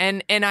gross,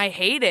 and I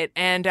hate it.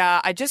 And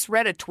I just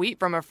read a tweet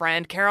from a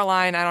friend,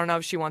 Caroline. I don't know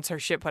if she wants her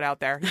shit put out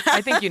there.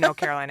 I think you know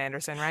Caroline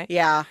Anderson, right?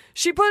 Yeah.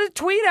 She put a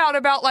tweet out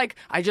about like,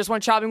 I just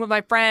went shopping with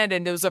my friend,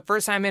 and it was the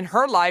first time in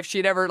her life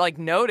she'd ever like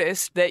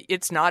noticed that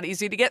it's not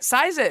easy to get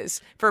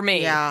sizes for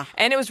me. Yeah.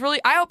 And it was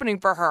really eye-opening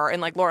for her.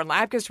 And like Lauren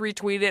Lapkus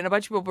retweeted it, and a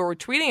bunch of people were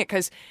tweeting it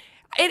because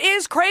it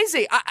is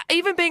crazy.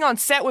 Even being on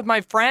set with my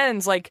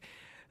friends, like,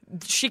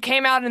 she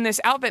came out in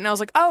this outfit, and I was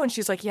like, oh, and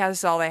she's like, yeah, this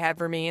is all they had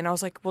for me. And I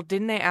was like, well,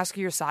 didn't they ask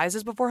you your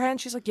sizes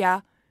beforehand? She's like, yeah.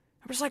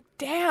 I was like,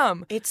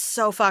 damn. It's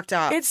so fucked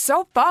up. It's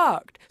so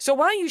fucked. So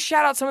why don't you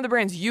shout out some of the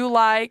brands you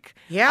like?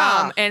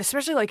 Yeah. And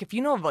especially, like, if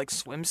you know of, like,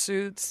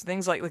 swimsuits,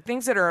 things like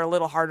things that are a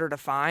little harder to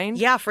find.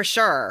 Yeah, for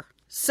sure.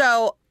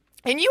 So.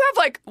 And you have,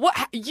 like,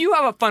 you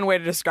have a fun way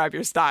to describe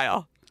your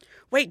style.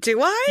 Wait,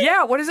 do I?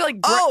 Yeah, what is it like?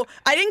 Oh,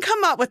 I didn't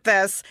come up with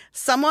this.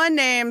 Someone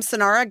named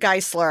Sonara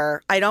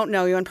Geisler. I don't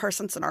know you in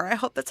person, Sonara. I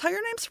hope that's how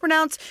your name's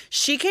pronounced.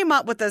 She came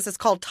up with this. It's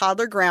called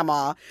Toddler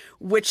Grandma,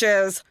 which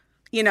is,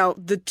 you know,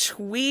 the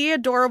twee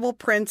adorable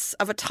prints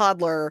of a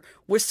toddler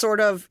with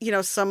sort of, you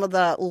know, some of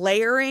the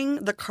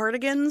layering, the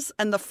cardigans,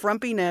 and the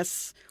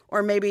frumpiness,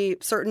 or maybe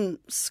certain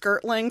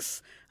skirt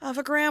lengths of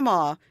a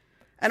grandma.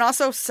 And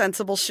also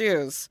sensible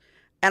shoes.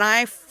 And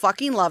I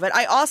fucking love it.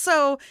 I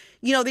also,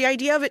 you know, the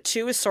idea of it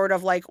too is sort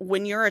of like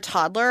when you're a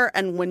toddler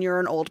and when you're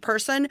an old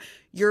person,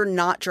 you're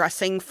not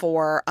dressing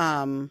for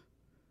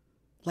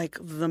like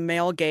the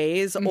male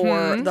gaze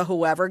or the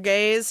whoever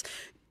gaze.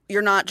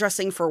 You're not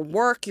dressing for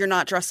work. You're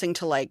not dressing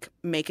to like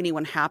make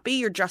anyone happy.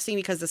 You're dressing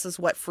because this is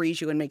what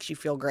frees you and makes you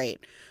feel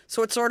great.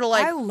 So it's sort of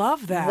like, I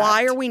love that.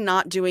 Why are we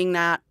not doing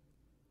that?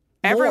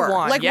 Everyone,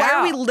 more? Like, yeah. Why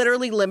are we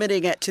literally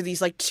limiting it to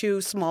these like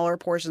two smaller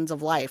portions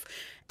of life?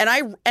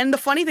 And the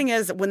funny thing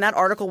is, when that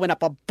article went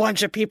up, a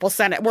bunch of people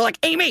sent it. We're like,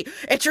 Amy,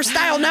 it's your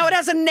style. Now it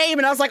has a name.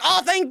 And I was like,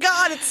 oh, thank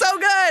God. It's so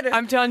good.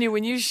 I'm telling you,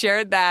 when you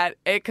shared that,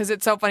 because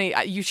it's so funny,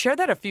 you shared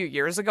that a few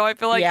years ago, I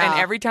feel like. Yeah. And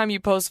every time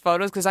you post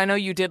photos, because I know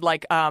you did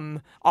like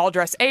All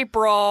Dress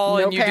April,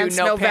 No and you Pants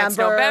do No Pants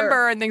November.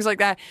 November and things like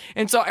that.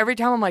 And so every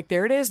time I'm like,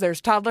 there it is. There's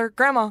Toddler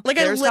Grandma. Like,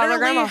 there's I Toddler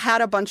literally Grandma.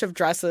 had a bunch of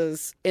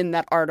dresses in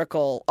that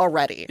article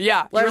already. Yeah.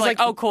 I You was were like,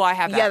 oh, cool, I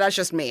have that. Yeah, that's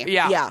just me.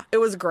 Yeah. Yeah, it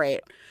was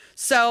great.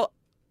 So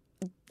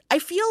I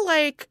feel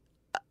like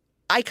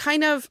I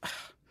kind of,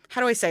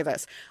 how do I say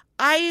this?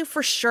 I,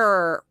 for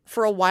sure,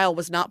 for a while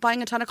was not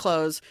buying a ton of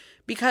clothes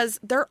because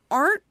there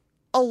aren't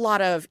a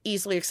lot of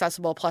easily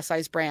accessible plus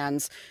size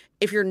brands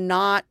if you're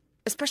not,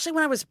 especially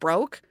when I was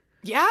broke.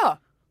 Yeah.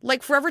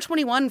 Like Forever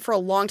 21 for a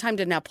long time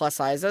didn't have plus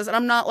sizes, and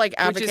I'm not like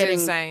advocating. Which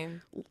is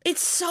insane.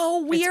 It's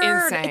so weird.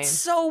 insane. It's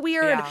so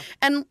weird. Yeah.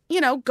 And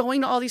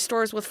going to all these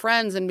stores with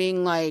friends and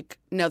being like,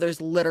 no,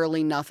 there's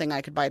literally nothing I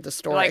could buy at the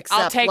store Like,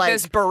 except I'll take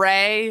this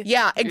beret.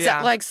 Yeah, exactly.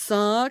 Yeah. Like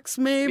socks,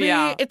 maybe.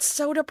 Yeah. It's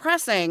so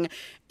depressing.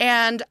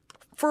 And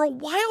for a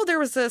while there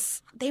was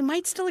this. They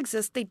might still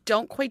exist. They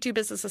don't quite do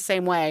business the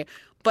same way.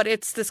 But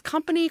it's this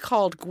company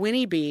called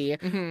Gwynnie Bee,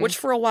 which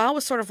for a while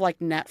was sort of like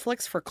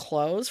Netflix for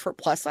clothes, for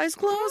plus-size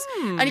clothes.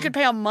 And you could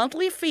pay a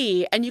monthly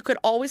fee, and you could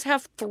always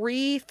have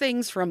 3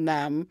 things from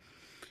them.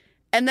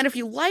 And then if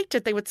you liked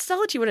it, they would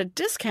sell it to you at a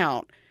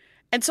discount.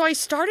 And so I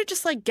started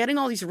just like getting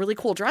all these really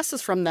cool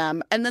dresses from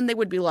them. And then they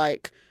would be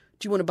like,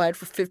 do you want to buy it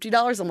for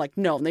 $50? I'm like,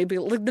 no. And they'd be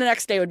the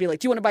next day would be like,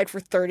 do you want to buy it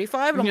for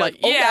 $35? And I'm like,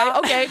 okay, yeah.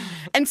 okay.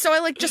 And so I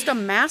like just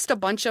amassed a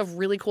bunch of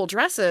really cool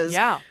dresses.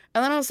 Yeah.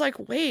 And then I was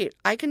like, wait,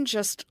 I can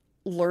just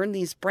learn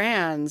these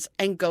brands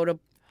and go to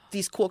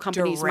these cool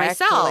companies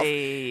myself.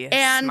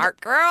 And smart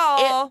girl.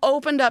 it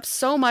opened up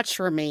so much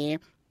for me.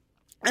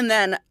 And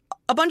then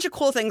a bunch of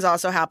cool things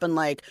also happened.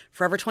 Like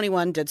Forever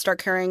 21 did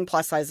start carrying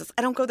plus sizes.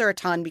 I don't go there a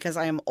ton because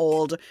I am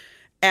old.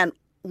 And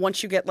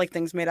once you get like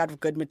things made out of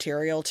good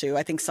material too,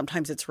 I think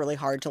sometimes it's really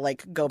hard to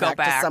like go back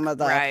to some of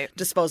the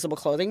disposable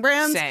clothing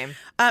brands. Same.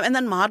 And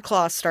then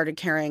ModCloth started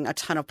carrying a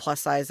ton of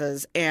plus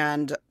sizes,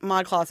 and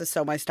ModCloth is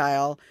so my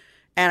style.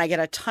 And I get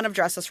a ton of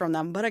dresses from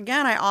them. But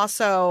again, I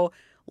also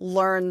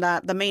learned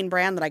that the main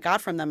brand that I got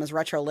from them is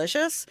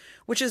Retrolicious,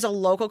 which is a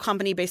local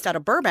company based out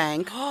of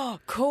Burbank. Oh,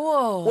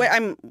 cool.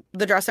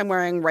 The dress I'm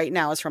wearing right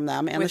now is from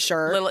them, and With the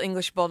shirt. little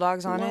English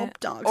bulldogs on Little it?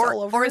 dogs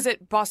all over. Or is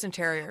it Boston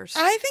Terriers?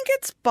 I think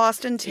it's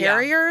Boston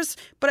Terriers,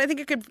 but I think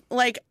it could,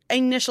 like, I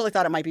initially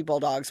thought it might be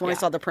bulldogs when I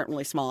saw the print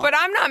really small. But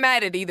I'm not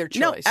mad at either choice.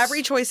 No,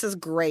 every choice is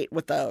great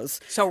with those.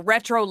 So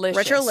Retrolicious.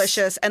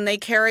 Retrolicious, and they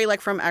carry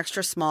like from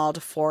extra small to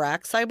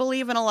 4X, I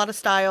believe, in a lot of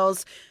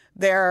styles.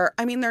 They're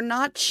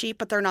not cheap,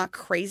 but they're not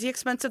crazy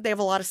expensive. They have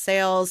a lot of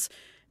sales.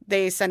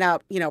 They send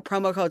out,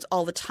 promo codes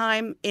all the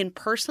time. In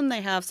person,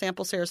 they have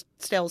sample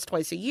sales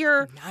twice a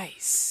year.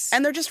 Nice.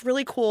 And they're just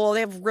really cool. They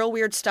have real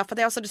weird stuff, but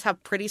they also just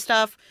have pretty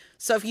stuff.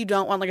 So if you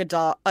don't want like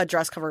a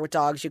dress cover with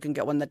dogs, you can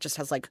get one that just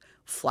has like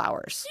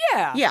flowers.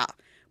 Yeah. Yeah.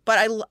 But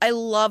I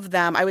love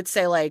them. I would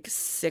say like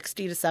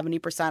 60 to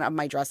 70% of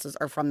my dresses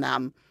are from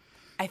them.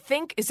 I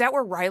think, is that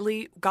where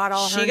Riley got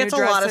all her new dresses? She gets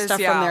a lot of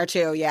stuff from there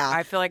too, yeah.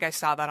 I feel like I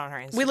saw that on her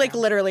Instagram. We like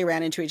literally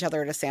ran into each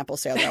other at a sample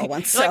sale though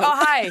once. So. Like, oh,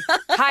 hi.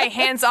 Hi,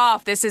 hands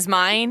off. This is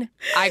mine.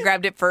 I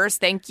grabbed it first.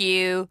 Thank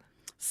you.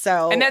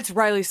 So, and that's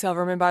Riley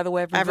Silverman, by the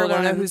way. Everyone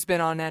don't know who's been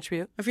on Natch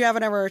Butte. If you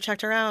haven't ever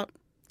checked her out,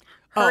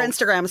 her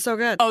Instagram is so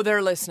good. Oh,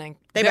 they're listening.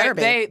 They better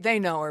be. They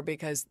know her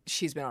because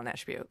she's been on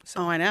Natch Butte.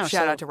 So I know.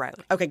 Shout out to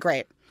Riley. Okay,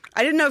 great.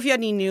 I didn't know if you had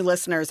any new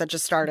listeners that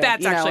just started.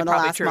 That's actually in the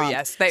probably last true, month.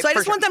 yes. So I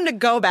just want them to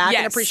go back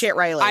and appreciate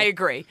Riley. I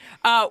agree.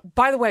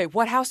 By the way,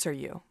 what house are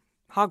you?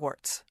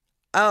 Hogwarts.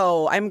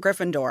 Oh, I'm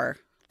Gryffindor.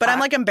 But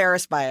I'm like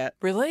embarrassed by it.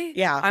 Really?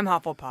 Yeah. I'm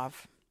Hufflepuff.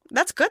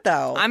 That's good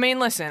though. I mean,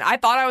 listen, I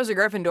thought I was a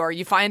Gryffindor.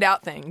 You find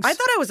out things. I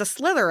thought I was a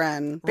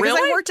Slytherin. Because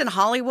Really? I worked in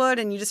Hollywood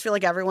and you just feel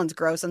like everyone's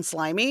gross and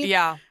slimy.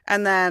 Yeah.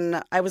 And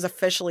then I was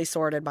officially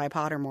sorted by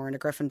Pottermore into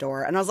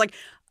Gryffindor. And I was like,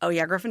 oh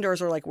yeah,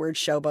 Gryffindors are like weird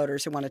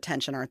showboaters who want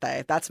attention, aren't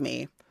they? That's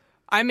me.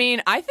 I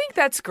mean, I think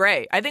that's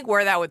great. I think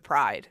wear that with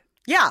pride.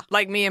 Yeah.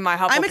 Like me and my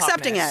Hufflepuffness. I'm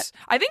accepting it.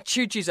 I think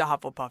Choo-Choo's a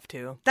Hufflepuff,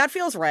 too. That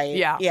feels right.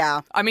 Yeah.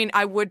 Yeah. I mean,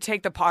 I would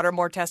take the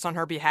Pottermore test on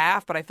her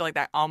behalf, but I feel like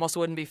that almost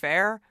wouldn't be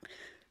fair.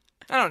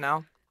 I don't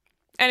know.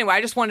 Anyway,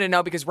 I just wanted to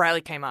know because Riley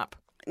came up.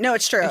 No,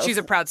 it's true. And she's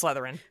a proud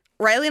Slytherin.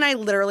 Riley and I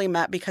literally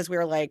met because we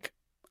were like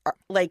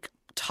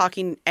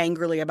talking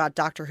angrily about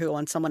Doctor Who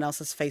on someone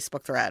else's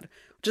Facebook thread,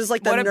 which is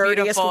like the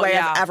nerdiest way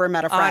I've ever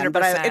met a friend. 100%.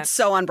 But it's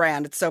so on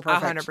brand. It's so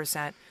perfect.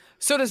 100%.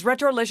 So does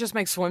Retrolicious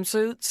make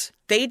swimsuits?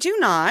 They do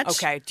not.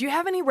 Okay. Do you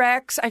have any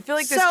recs? I feel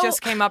like this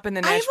just came up in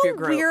the Natch Butte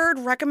group. I have a weird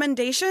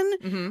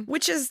recommendation,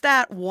 which is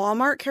that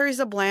Walmart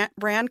carries a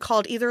brand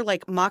called either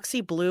like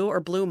Moxie Blue or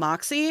Blue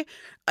Moxie.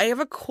 I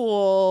have a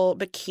cool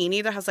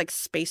bikini that has like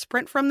space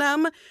print from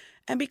them.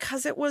 And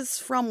because it was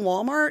from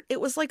Walmart, it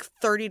was like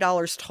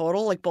 $30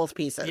 total, like both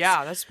pieces.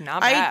 Yeah, that's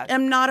not bad. I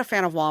am not a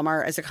fan of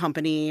Walmart as a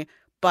company,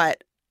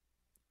 but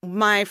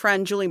my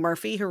friend Julie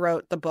Murphy, who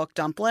wrote the book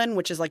Dumplin',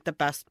 which is like the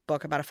best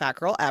book about a fat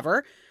girl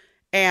ever,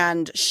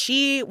 and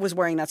she was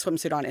wearing that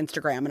swimsuit on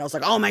Instagram, and I was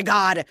like, oh my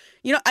God.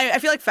 I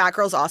feel like fat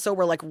girls also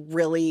were like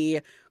really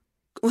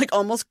like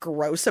almost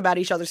gross about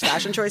each other's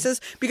fashion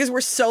choices because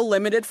we're so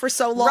limited for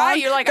so long.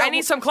 Right, you're like, I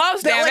need some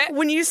clothes, damn it.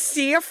 When you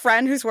see a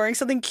friend who's wearing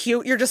something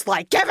cute, you're just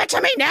like, give it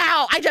to me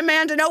now. I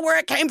demand to know where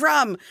it came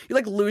from. You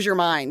like lose your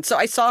mind. So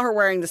I saw her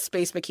wearing the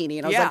space bikini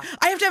and I was like,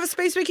 I have to have a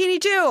space bikini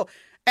too.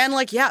 And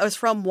like, yeah, it was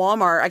from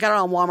Walmart. I got it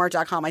on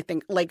Walmart.com. I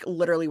think like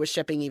literally with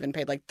shipping even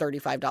paid like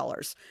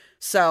 $35.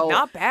 So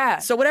not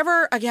bad. So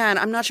whatever, again,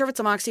 I'm not sure if it's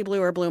a Moxie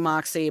Blue or Blue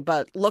Moxie,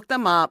 but look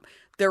them up.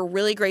 They're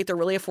really great. They're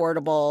really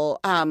affordable.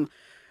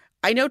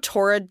 I know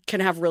Torrid can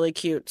have really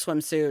cute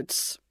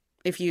swimsuits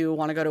if you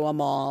want to go to a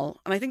mall.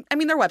 And I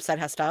mean, their website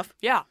has stuff.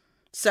 Yeah.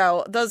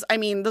 So those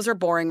are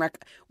boring.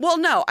 Well,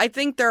 no, I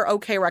think they're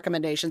okay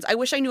recommendations. I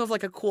wish I knew of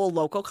like a cool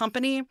local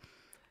company.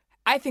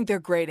 I think they're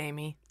great,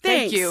 Amy.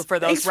 Thanks. Thank you for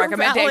those Thanks for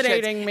recommendations.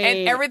 validating me.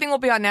 And everything will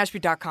be on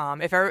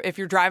Nashville.com. If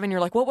you're driving, you're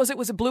like, what was it?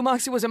 Was it Blue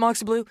Moxie? Was it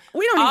Moxie Blue?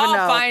 We don't even know.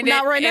 I'll find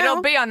Not it. right now.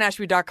 It'll be on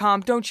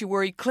Nashville.com. Don't you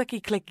worry.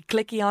 Clicky, clicky,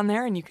 clicky on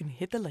there, and you can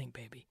hit the link,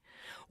 baby.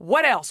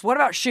 What else? What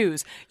about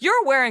shoes?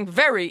 You're wearing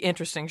very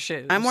interesting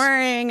shoes. I'm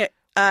wearing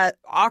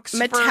Oxford.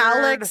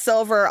 metallic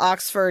silver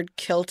Oxford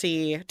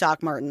kilty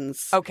Doc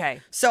Martens.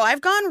 Okay. So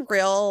I've gone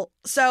real.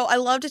 So I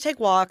love to take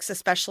walks,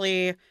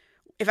 especially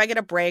if I get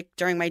a break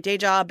during my day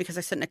job because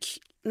I sit in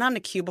not in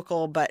a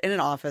cubicle, but in an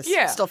office.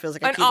 Yeah. It still feels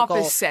like a an cubicle.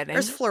 office setting.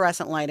 There's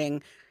fluorescent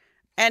lighting.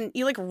 And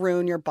you like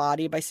ruin your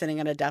body by sitting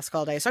at a desk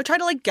all day. So I try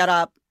to like get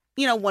up,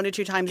 1 to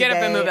 2 times a day. Get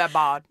up and move that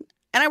bod.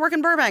 And I work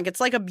in Burbank. It's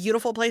like a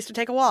beautiful place to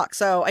take a walk.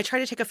 So I try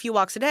to take a few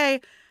walks a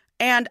day.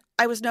 And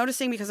I was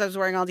noticing because I was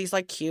wearing all these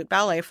like cute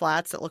ballet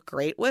flats that look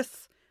great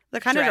with the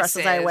kind of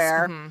dresses I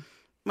wear. Mm-hmm.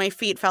 My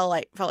feet felt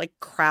like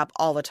crap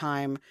all the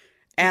time.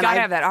 And You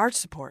gotta have that arch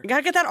support. You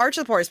gotta get that arch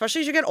support,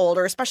 especially as you get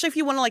older, especially if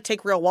you want to like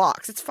take real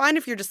walks. It's fine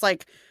if you're just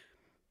like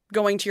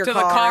going to your To the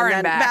car and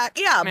then back.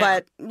 Yeah,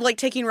 but like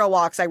taking real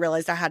walks, I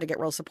realized I had to get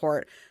real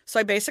support. So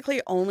I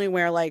basically only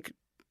wear like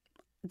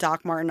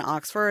Doc Marten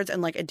Oxfords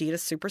and like Adidas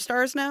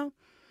Superstars now.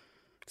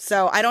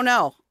 So I don't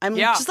know. I'm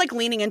just like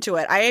leaning into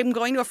it. I am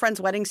going to a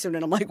friend's wedding soon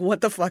and I'm like,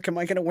 what the fuck am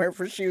I going to wear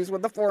for shoes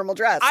with a formal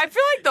dress? I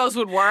feel like those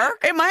would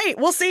work. It might.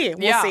 We'll see.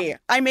 We'll see.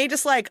 I may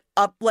just like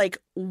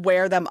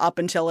wear them up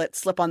until it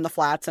slip on the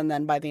flats and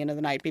then by the end of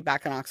the night be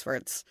back in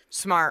Oxfords.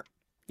 Smart.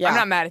 Yeah. I'm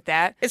not mad at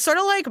that. It's sort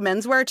of like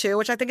menswear too,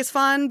 which I think is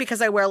fun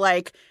because I wear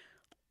like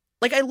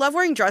I love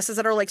wearing dresses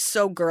that are like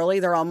so girly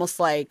they're almost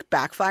like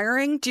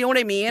backfiring. Do you know what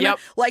I mean? Yep.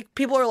 Like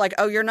people are like,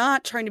 oh, you're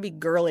not trying to be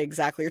girly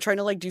exactly. You're trying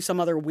to like do some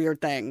other weird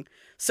thing.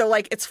 So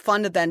like it's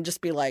fun to then just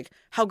be like,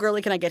 how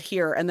girly can I get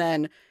here? And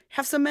then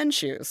have some men's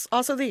shoes.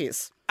 Also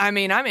these. I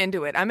mean, I'm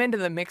into it. I'm into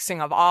the mixing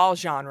of all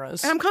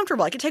genres. And I'm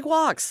comfortable. I can take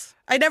walks.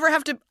 I never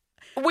have to.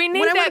 We need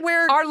When I that, would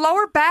wear- our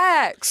lower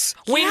backs.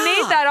 We Yeah.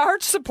 need that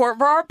arch support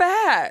for our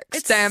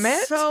backs. Damn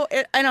it. So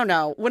I don't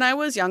know. When I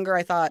was younger,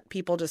 I thought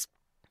people just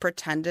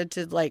pretended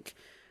to like,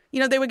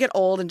 they would get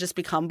old and just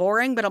become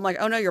boring. But I'm like,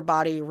 oh no, your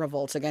body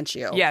revolts against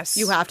you. Yes.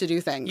 You have to do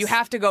things. You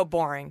have to go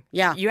boring.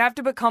 Yeah. You have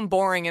to become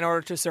boring in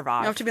order to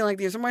survive. You have to be like,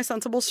 these are my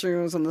sensible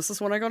shoes, and this is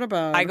when I go to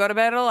bed. I go to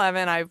bed at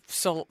 11. I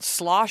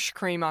slosh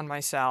cream on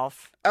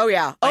myself. Oh,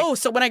 yeah.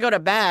 So when I go to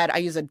bed, I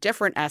use a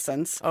different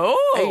essence.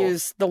 Oh. I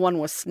use the one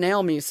with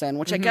snail mucin,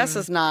 which I guess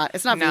it's not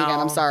vegan.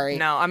 I'm sorry.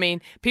 No, I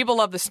mean, people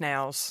love the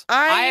snails.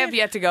 I have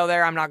yet to go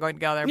there. I'm not going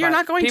to go there. You're but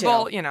not going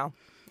people, to.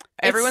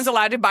 Everyone's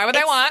allowed to buy what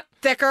they want.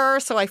 Thicker,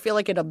 so I feel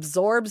like it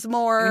absorbs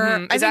more.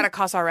 Mm-hmm. Is that a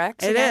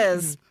CosRx? It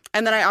is.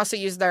 And then I also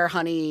use their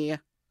honey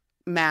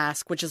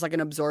mask, which is like an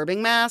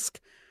absorbing mask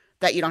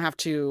that you don't have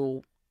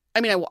to.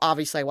 I mean,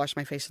 obviously I wash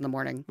my face in the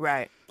morning.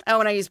 Right. Oh,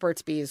 and I use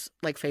Burt's Bees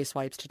like face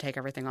wipes to take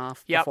everything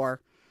off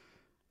before.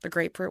 The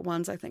grapefruit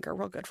ones I think are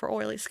real good for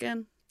oily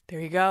skin. There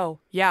you go.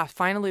 Yeah,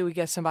 finally we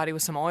get somebody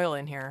with some oil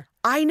in here.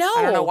 I know.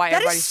 I don't know why that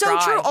everybody's is so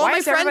dry. true. All Why my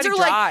is friends everybody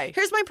are dry? like,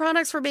 here's my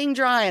products for being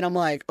dry. And I'm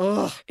like,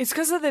 ugh. It's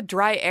because of the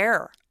dry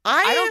air.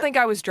 I don't think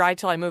I was dry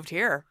till I moved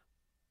here.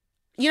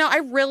 I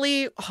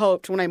really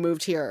hoped when I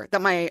moved here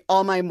that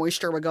all my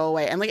moisture would go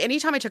away. And like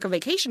anytime I took a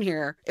vacation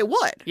here, it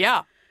would.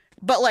 Yeah.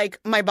 But like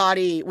my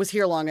body was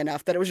here long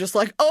enough that it was just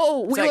like,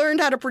 oh, we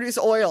learned how to produce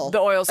oil. The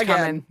oil's again.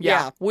 coming.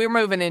 Yeah. We're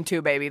moving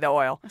into, baby, the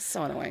oil. That's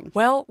so annoying.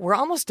 Well, we're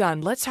almost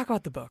done. Let's talk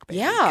about the book, baby.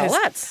 Yeah,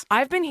 let's.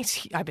 I've been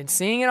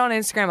seeing it on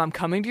Instagram. I'm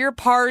coming to your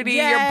party,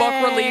 Yay! your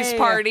book release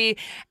party.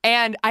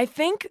 And I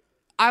think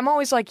I'm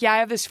always like, I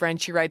have this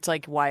friend, she writes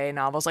like YA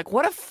novels. Like,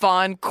 what a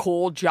fun,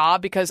 cool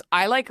job, because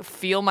I like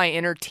feel my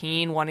inner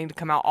teen wanting to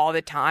come out all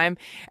the time.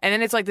 And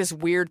then it's like this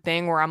weird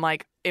thing where I'm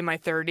like in my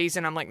 30s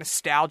and I'm like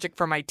nostalgic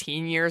for my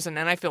teen years, and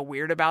then I feel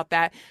weird about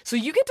that. So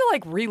you get to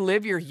like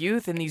relive your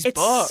youth in these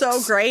books. It's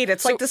so great.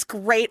 It's like this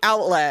great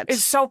outlet.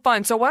 It's so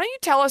fun. So why don't you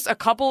tell us a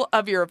couple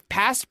of your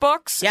past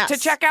books to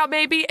check out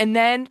maybe, and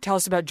then tell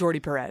us about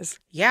Jordi Perez.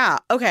 Yeah.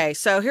 Okay.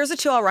 So here's the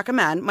 2 I'll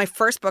recommend. My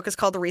first book is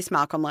called The Reese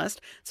Malcolm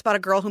List. It's about a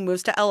girl who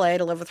moves to LA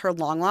to live with her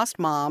long lost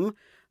mom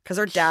because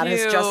her dad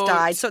has just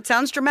died. So it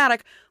sounds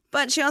dramatic.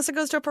 But she also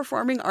goes to a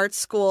performing arts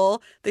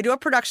school. They do a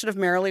production of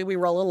Merrily We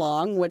Roll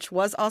Along, which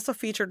was also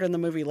featured in the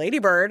movie Lady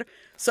Bird.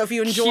 So if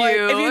you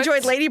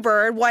enjoyed Lady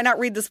Bird, why not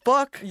read this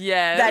book?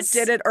 Yes. That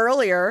did it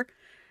earlier.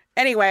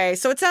 Anyway,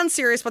 so it sounds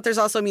serious, but there's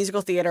also musical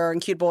theater and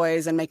cute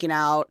boys and making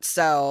out.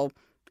 So,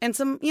 and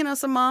some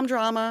mom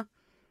drama.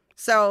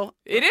 So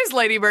it is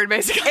Lady Bird,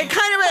 basically. It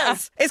kind of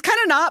is. It's kind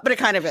of not, but it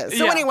kind of is.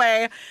 So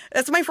anyway,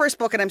 that's my first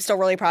book, and I'm still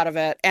really proud of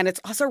it. And it's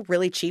also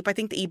really cheap. I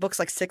think the ebook's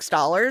like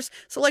 $6.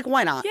 So like,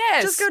 why not?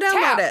 Yes. Just go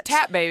download it.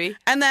 Tap, baby.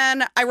 And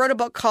then I wrote a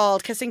book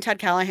called Kissing Ted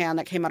Callahan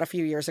that came out a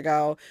few years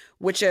ago,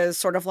 which is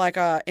sort of like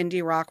a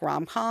indie rock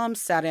rom-com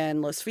set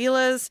in Los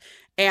Feliz.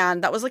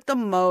 And that was like the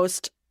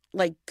most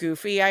like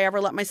goofy I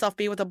ever let myself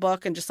be with a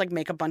book and just like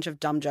make a bunch of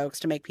dumb jokes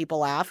to make people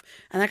laugh.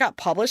 And that got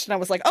published and I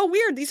was like, oh,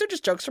 weird. These are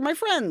just jokes from my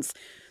friends.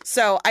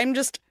 So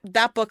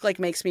that book like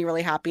makes me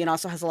really happy and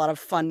also has a lot of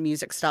fun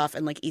music stuff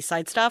and like East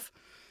Side stuff.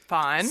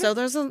 Fun. So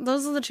those are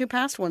the 2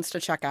 past ones to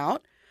check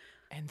out.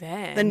 And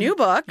then the new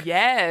book.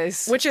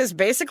 Yes. Which is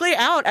basically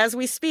out as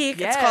we speak.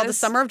 Yes. It's called The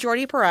Summer of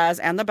Jordi Perez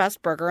and the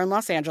Best Burger in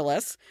Los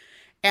Angeles.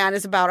 And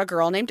is about a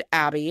girl named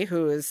Abby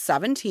who is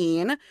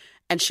 17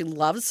 and she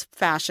loves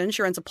fashion.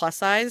 She runs a plus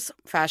size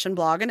fashion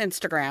blog and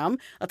Instagram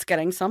that's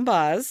getting some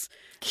buzz.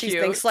 Cute. She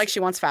thinks like she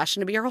wants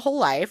fashion to be her whole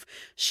life.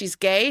 She's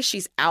gay,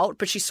 she's out,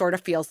 but she sort of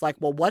feels like,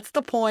 well, what's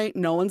the point?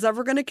 No one's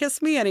ever going to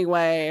kiss me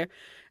anyway.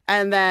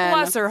 And then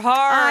bless her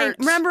heart.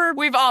 Remember,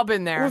 we've all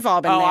been there. We've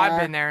all been there. Oh, I've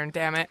been there, and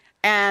damn it.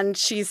 And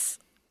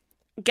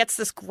gets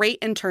this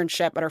great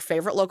internship at her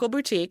favorite local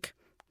boutique.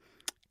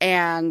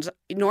 And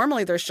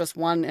normally there's just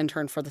one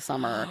intern for the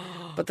summer.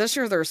 But this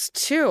year there's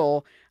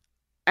 2.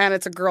 And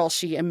it's a girl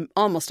she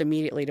almost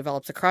immediately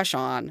develops a crush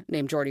on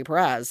named Jordi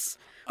Perez,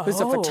 who's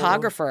a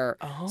photographer.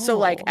 Oh. So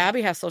like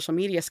Abby has social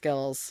media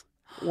skills,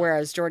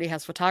 whereas Jordi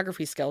has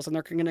photography skills. And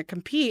they're going to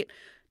compete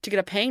to get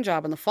a paying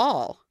job in the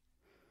fall.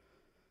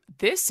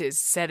 This is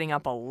setting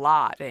up a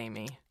lot,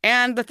 Amy.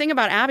 And the thing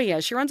about Abby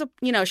is she runs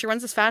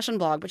this fashion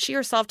blog, but she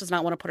herself does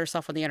not want to put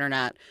herself on the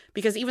internet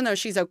because even though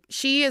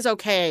she is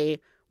okay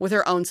with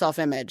her own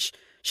self-image,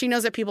 she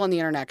knows that people on the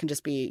internet can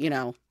just be,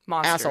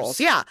 monsters. Assholes.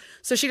 Yeah.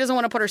 So she doesn't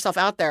want to put herself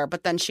out there,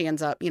 but then she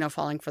ends up,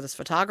 falling for this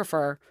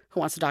photographer who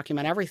wants to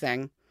document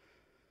everything.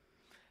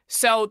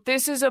 So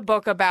this is a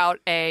book about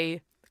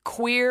a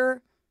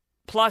queer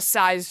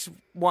plus-sized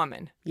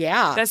woman.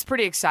 Yeah. That's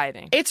pretty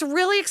exciting. It's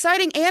really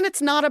exciting, and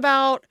it's not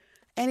about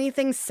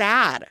anything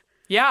sad.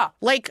 Yeah.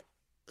 Like,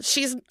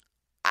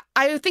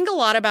 I think a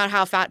lot about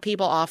how fat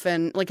people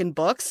often, like in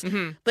books,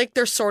 like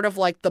they're sort of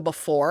like the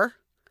before.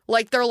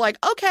 Like, they're like,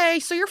 okay,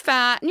 so you're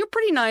fat and you're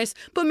pretty nice,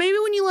 but maybe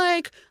when you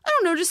I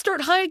don't know, just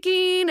start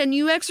hiking and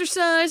you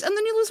exercise and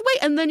then you lose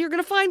weight and then you're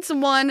going to find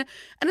someone.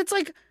 And it's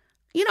like,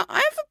 I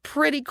have a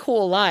pretty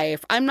cool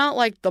life. I'm not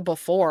like the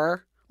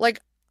before. Like,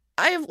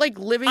 I have like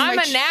living I'm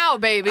a now,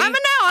 baby. I'm a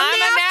now. I'm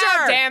the after.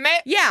 Now, damn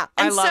it. Yeah.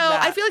 I And love so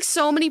that. I feel like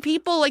so many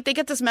people, like they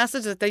get this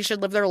message that they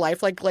should live their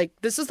life like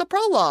this is the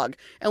prologue.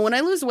 And when I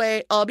lose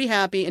weight, I'll be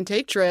happy and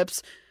take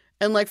trips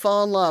and like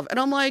fall in love. And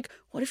I'm like,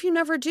 what if you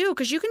never do?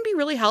 Because you can be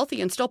really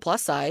healthy and still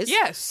plus size.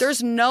 Yes.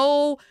 There's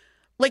no,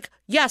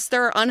 yes,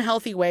 there are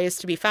unhealthy ways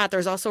to be fat.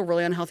 There's also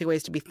really unhealthy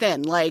ways to be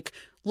thin. Like,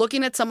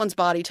 looking at someone's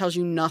body tells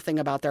you nothing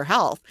about their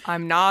health.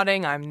 I'm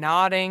nodding.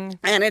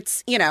 And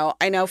it's,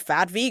 I know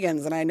fat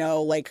vegans and I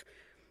know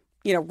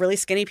really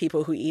skinny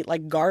people who eat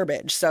like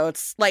garbage. So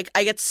it's like,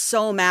 I get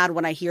so mad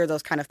when I hear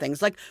those kind of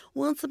things. Like,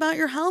 well, it's about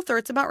your health or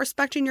it's about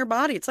respecting your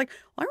body. It's like,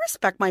 well, I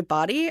respect my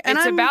body and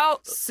It's I'm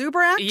about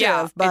super active.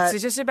 Yeah, but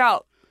it's just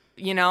about,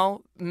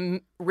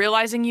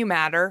 realizing you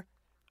matter.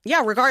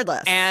 Yeah,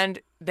 regardless. And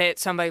that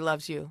somebody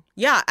loves you.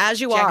 Yeah,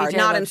 as you Jackie are. J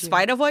Not in loves you.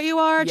 spite of what you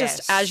are, Yes.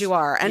 just as you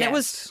are. And it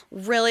was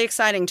Yes. really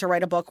exciting to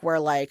write a book where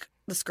like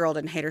this girl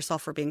didn't hate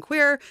herself for being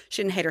queer.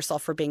 She didn't hate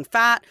herself for being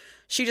fat.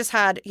 She just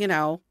had,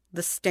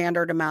 the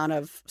standard amount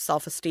of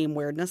self-esteem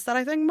weirdness that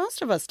I think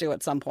most of us do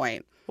at some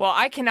point. Well,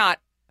 I cannot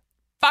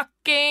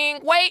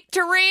fucking wait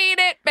to read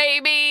it,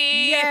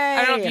 baby. Yay.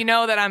 I don't know if you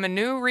know that I'm a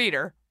new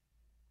reader.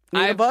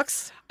 New to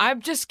books?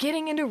 I'm just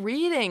getting into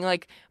reading.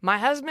 Like, my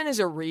husband is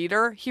a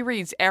reader. He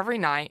reads every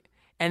night,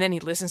 and then he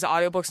listens to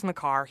audiobooks in the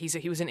car.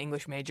 He was an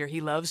English major.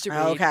 He loves to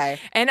read. Okay.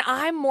 And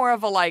I'm more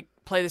of a,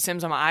 play The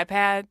Sims on my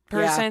iPad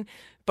person.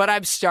 But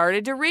I've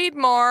started to read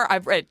more.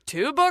 I've read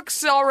 2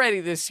 books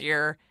already this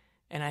year,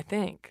 and I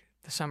think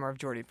The Summer of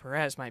Jordi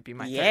Perez might be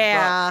my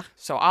third book.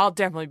 So I'll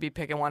definitely be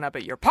picking one up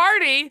at your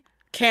party.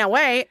 Can't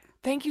wait.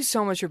 Thank you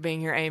so much for being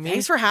here, Amy.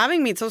 Thanks for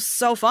having me. It's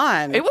so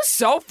fun. It was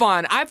so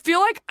fun. I feel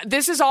like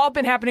this has all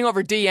been happening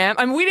over DM.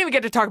 I mean, we didn't even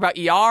get to talk about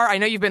ER. I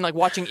know you've been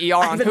watching ER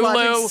on I've been Hulu.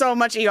 watching so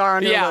much ER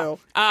on Hulu.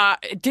 Yeah.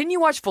 Didn't you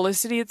watch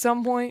Felicity at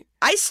some point?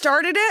 I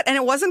started it and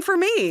it wasn't for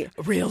me.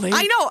 Really?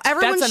 I know.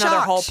 Everyone's That's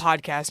another shocked. whole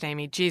podcast,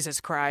 Amy. Jesus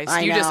Christ.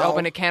 I You just know.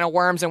 opened a can of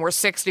worms and we're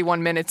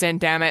 61 minutes in,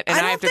 damn it. And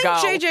I have to go. don't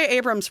think J.J.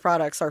 Abrams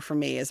products are for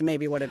me is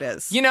maybe what it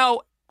is.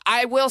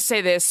 I will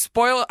say this.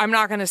 Spoiler, I'm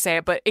not going to say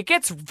it, but it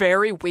gets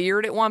very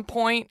weird at one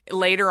point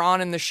later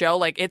on in the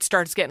show. It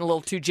starts getting a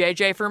little too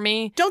JJ for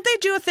me. Don't they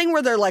do a thing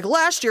where they're like,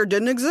 last year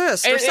didn't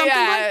exist or something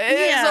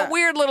It's a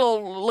weird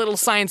little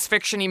science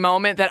fiction-y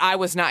moment that I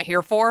was not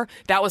here for.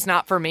 That was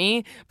not for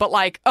me. But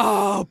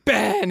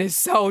Ben is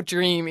so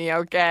dreamy,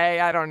 okay?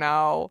 I don't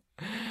know.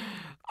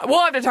 We'll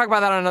have to talk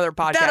about that on another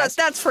podcast.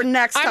 That's for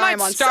next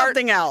time on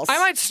something else. I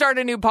might start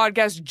a new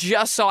podcast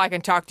just so I can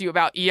talk to you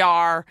about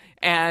ER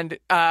and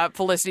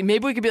Felicity.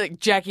 Maybe we could be like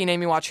Jackie and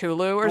Amy watch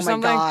Hulu or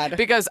something. God.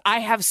 Because I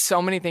have so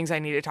many things I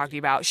need to talk to you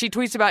about. She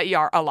tweets about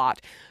ER a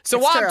lot. So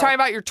It's while true. I'm talking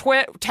about your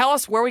tell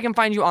us where we can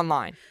find you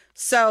online.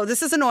 So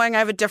this is annoying. I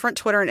have a different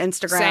Twitter and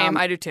Instagram. Same,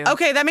 I do too.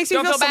 Okay, that makes me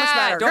Don't feel feel so much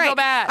bad. better. Don't Great. feel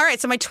bad. All right,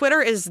 so my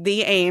Twitter is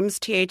the Ames,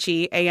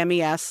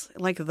 TheAmes,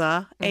 like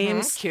the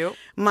Ames. Cute.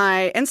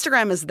 My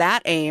Instagram is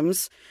that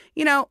Ames.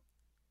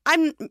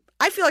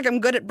 I feel like I'm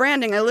good at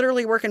branding. I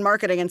literally work in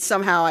marketing, and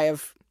somehow I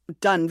have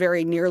done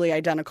very nearly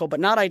identical, but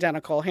not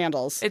identical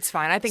handles. It's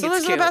fine. I think so it's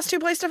those cute. are the best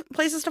two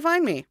places to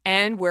find me.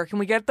 And where can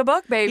we get the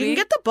book, baby? You can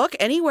get the book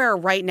anywhere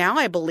right now,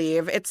 I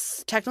believe.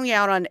 It's technically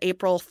out on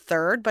April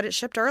 3rd, but it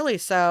shipped early,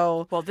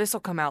 so... Well, this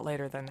will come out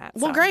later than that.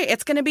 Well, so. great.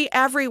 It's going to be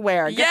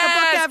everywhere. Get Yes! the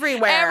book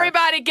everywhere.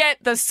 Everybody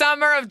get The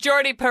Summer of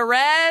Jordi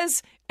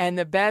Perez and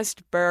the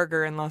Best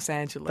Burger in Los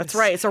Angeles. That's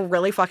right. It's a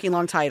really fucking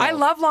long title. I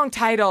love long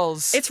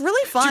titles. It's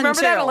really fun, Do you remember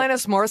too. that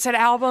Alanis Morissette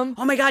album?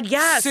 Oh, my God,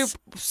 yes.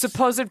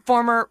 Supposed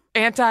former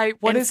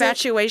what is it?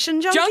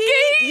 Infatuation junkie? Junkie?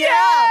 Yeah.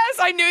 Yes!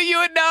 I knew you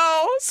would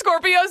know.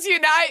 Scorpios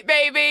unite,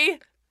 baby.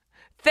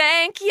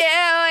 Thank you,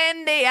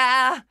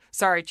 India.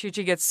 Sorry,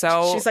 Chi-Chi gets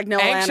so She's like, no,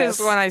 anxious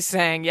Alanis. when I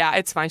sing. Yeah,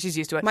 it's fine. She's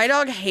used to it. My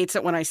dog hates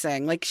it when I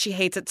sing. Like, she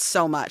hates it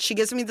so much. She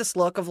gives me this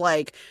look of,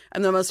 like,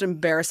 I'm the most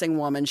embarrassing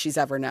woman she's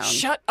ever known.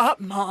 Shut up,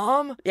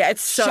 Mom. Yeah,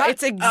 it's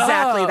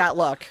exactly that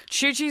look.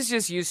 Chi-Chi's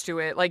just used to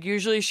it. Like,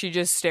 usually she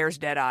just stares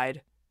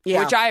dead-eyed.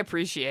 Yeah. Which I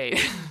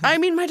appreciate. I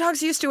mean, my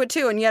dog's used to it,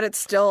 too, and yet it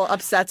still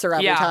upsets her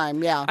every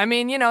time. Yeah. I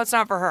mean, it's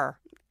not for her.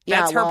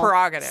 Yeah, That's her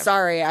prerogative.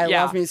 Sorry, I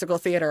Yeah. love musical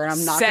theater, and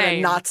I'm not going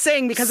to not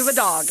sing because of a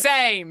dog.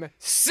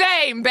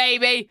 Same,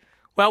 baby.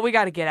 Well, we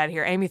got to get out of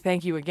here. Amy,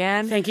 thank you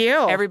again. Thank you.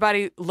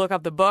 Everybody look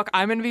up the book.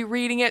 I'm going to be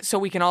reading it so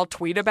we can all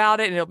tweet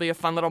about it, and it'll be a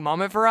fun little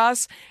moment for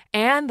us.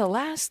 And the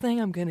last thing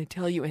I'm going to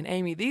tell you, and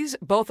Amy, these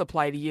both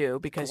apply to you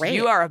because Great.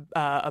 you are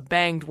a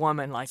banged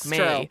woman like me.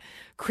 True.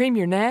 Cream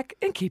your neck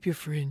and keep your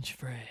fringe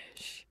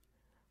fresh.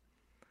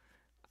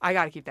 I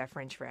got to keep that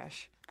fringe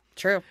fresh.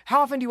 True. How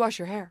often do you wash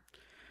your hair?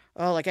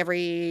 Oh, like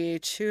every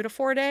 2 to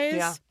 4 days?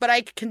 Yeah. But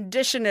I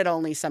condition it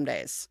only some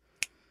days.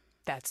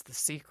 That's the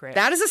secret.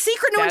 That is a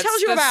secret no one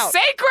tells you about.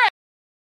 Secret!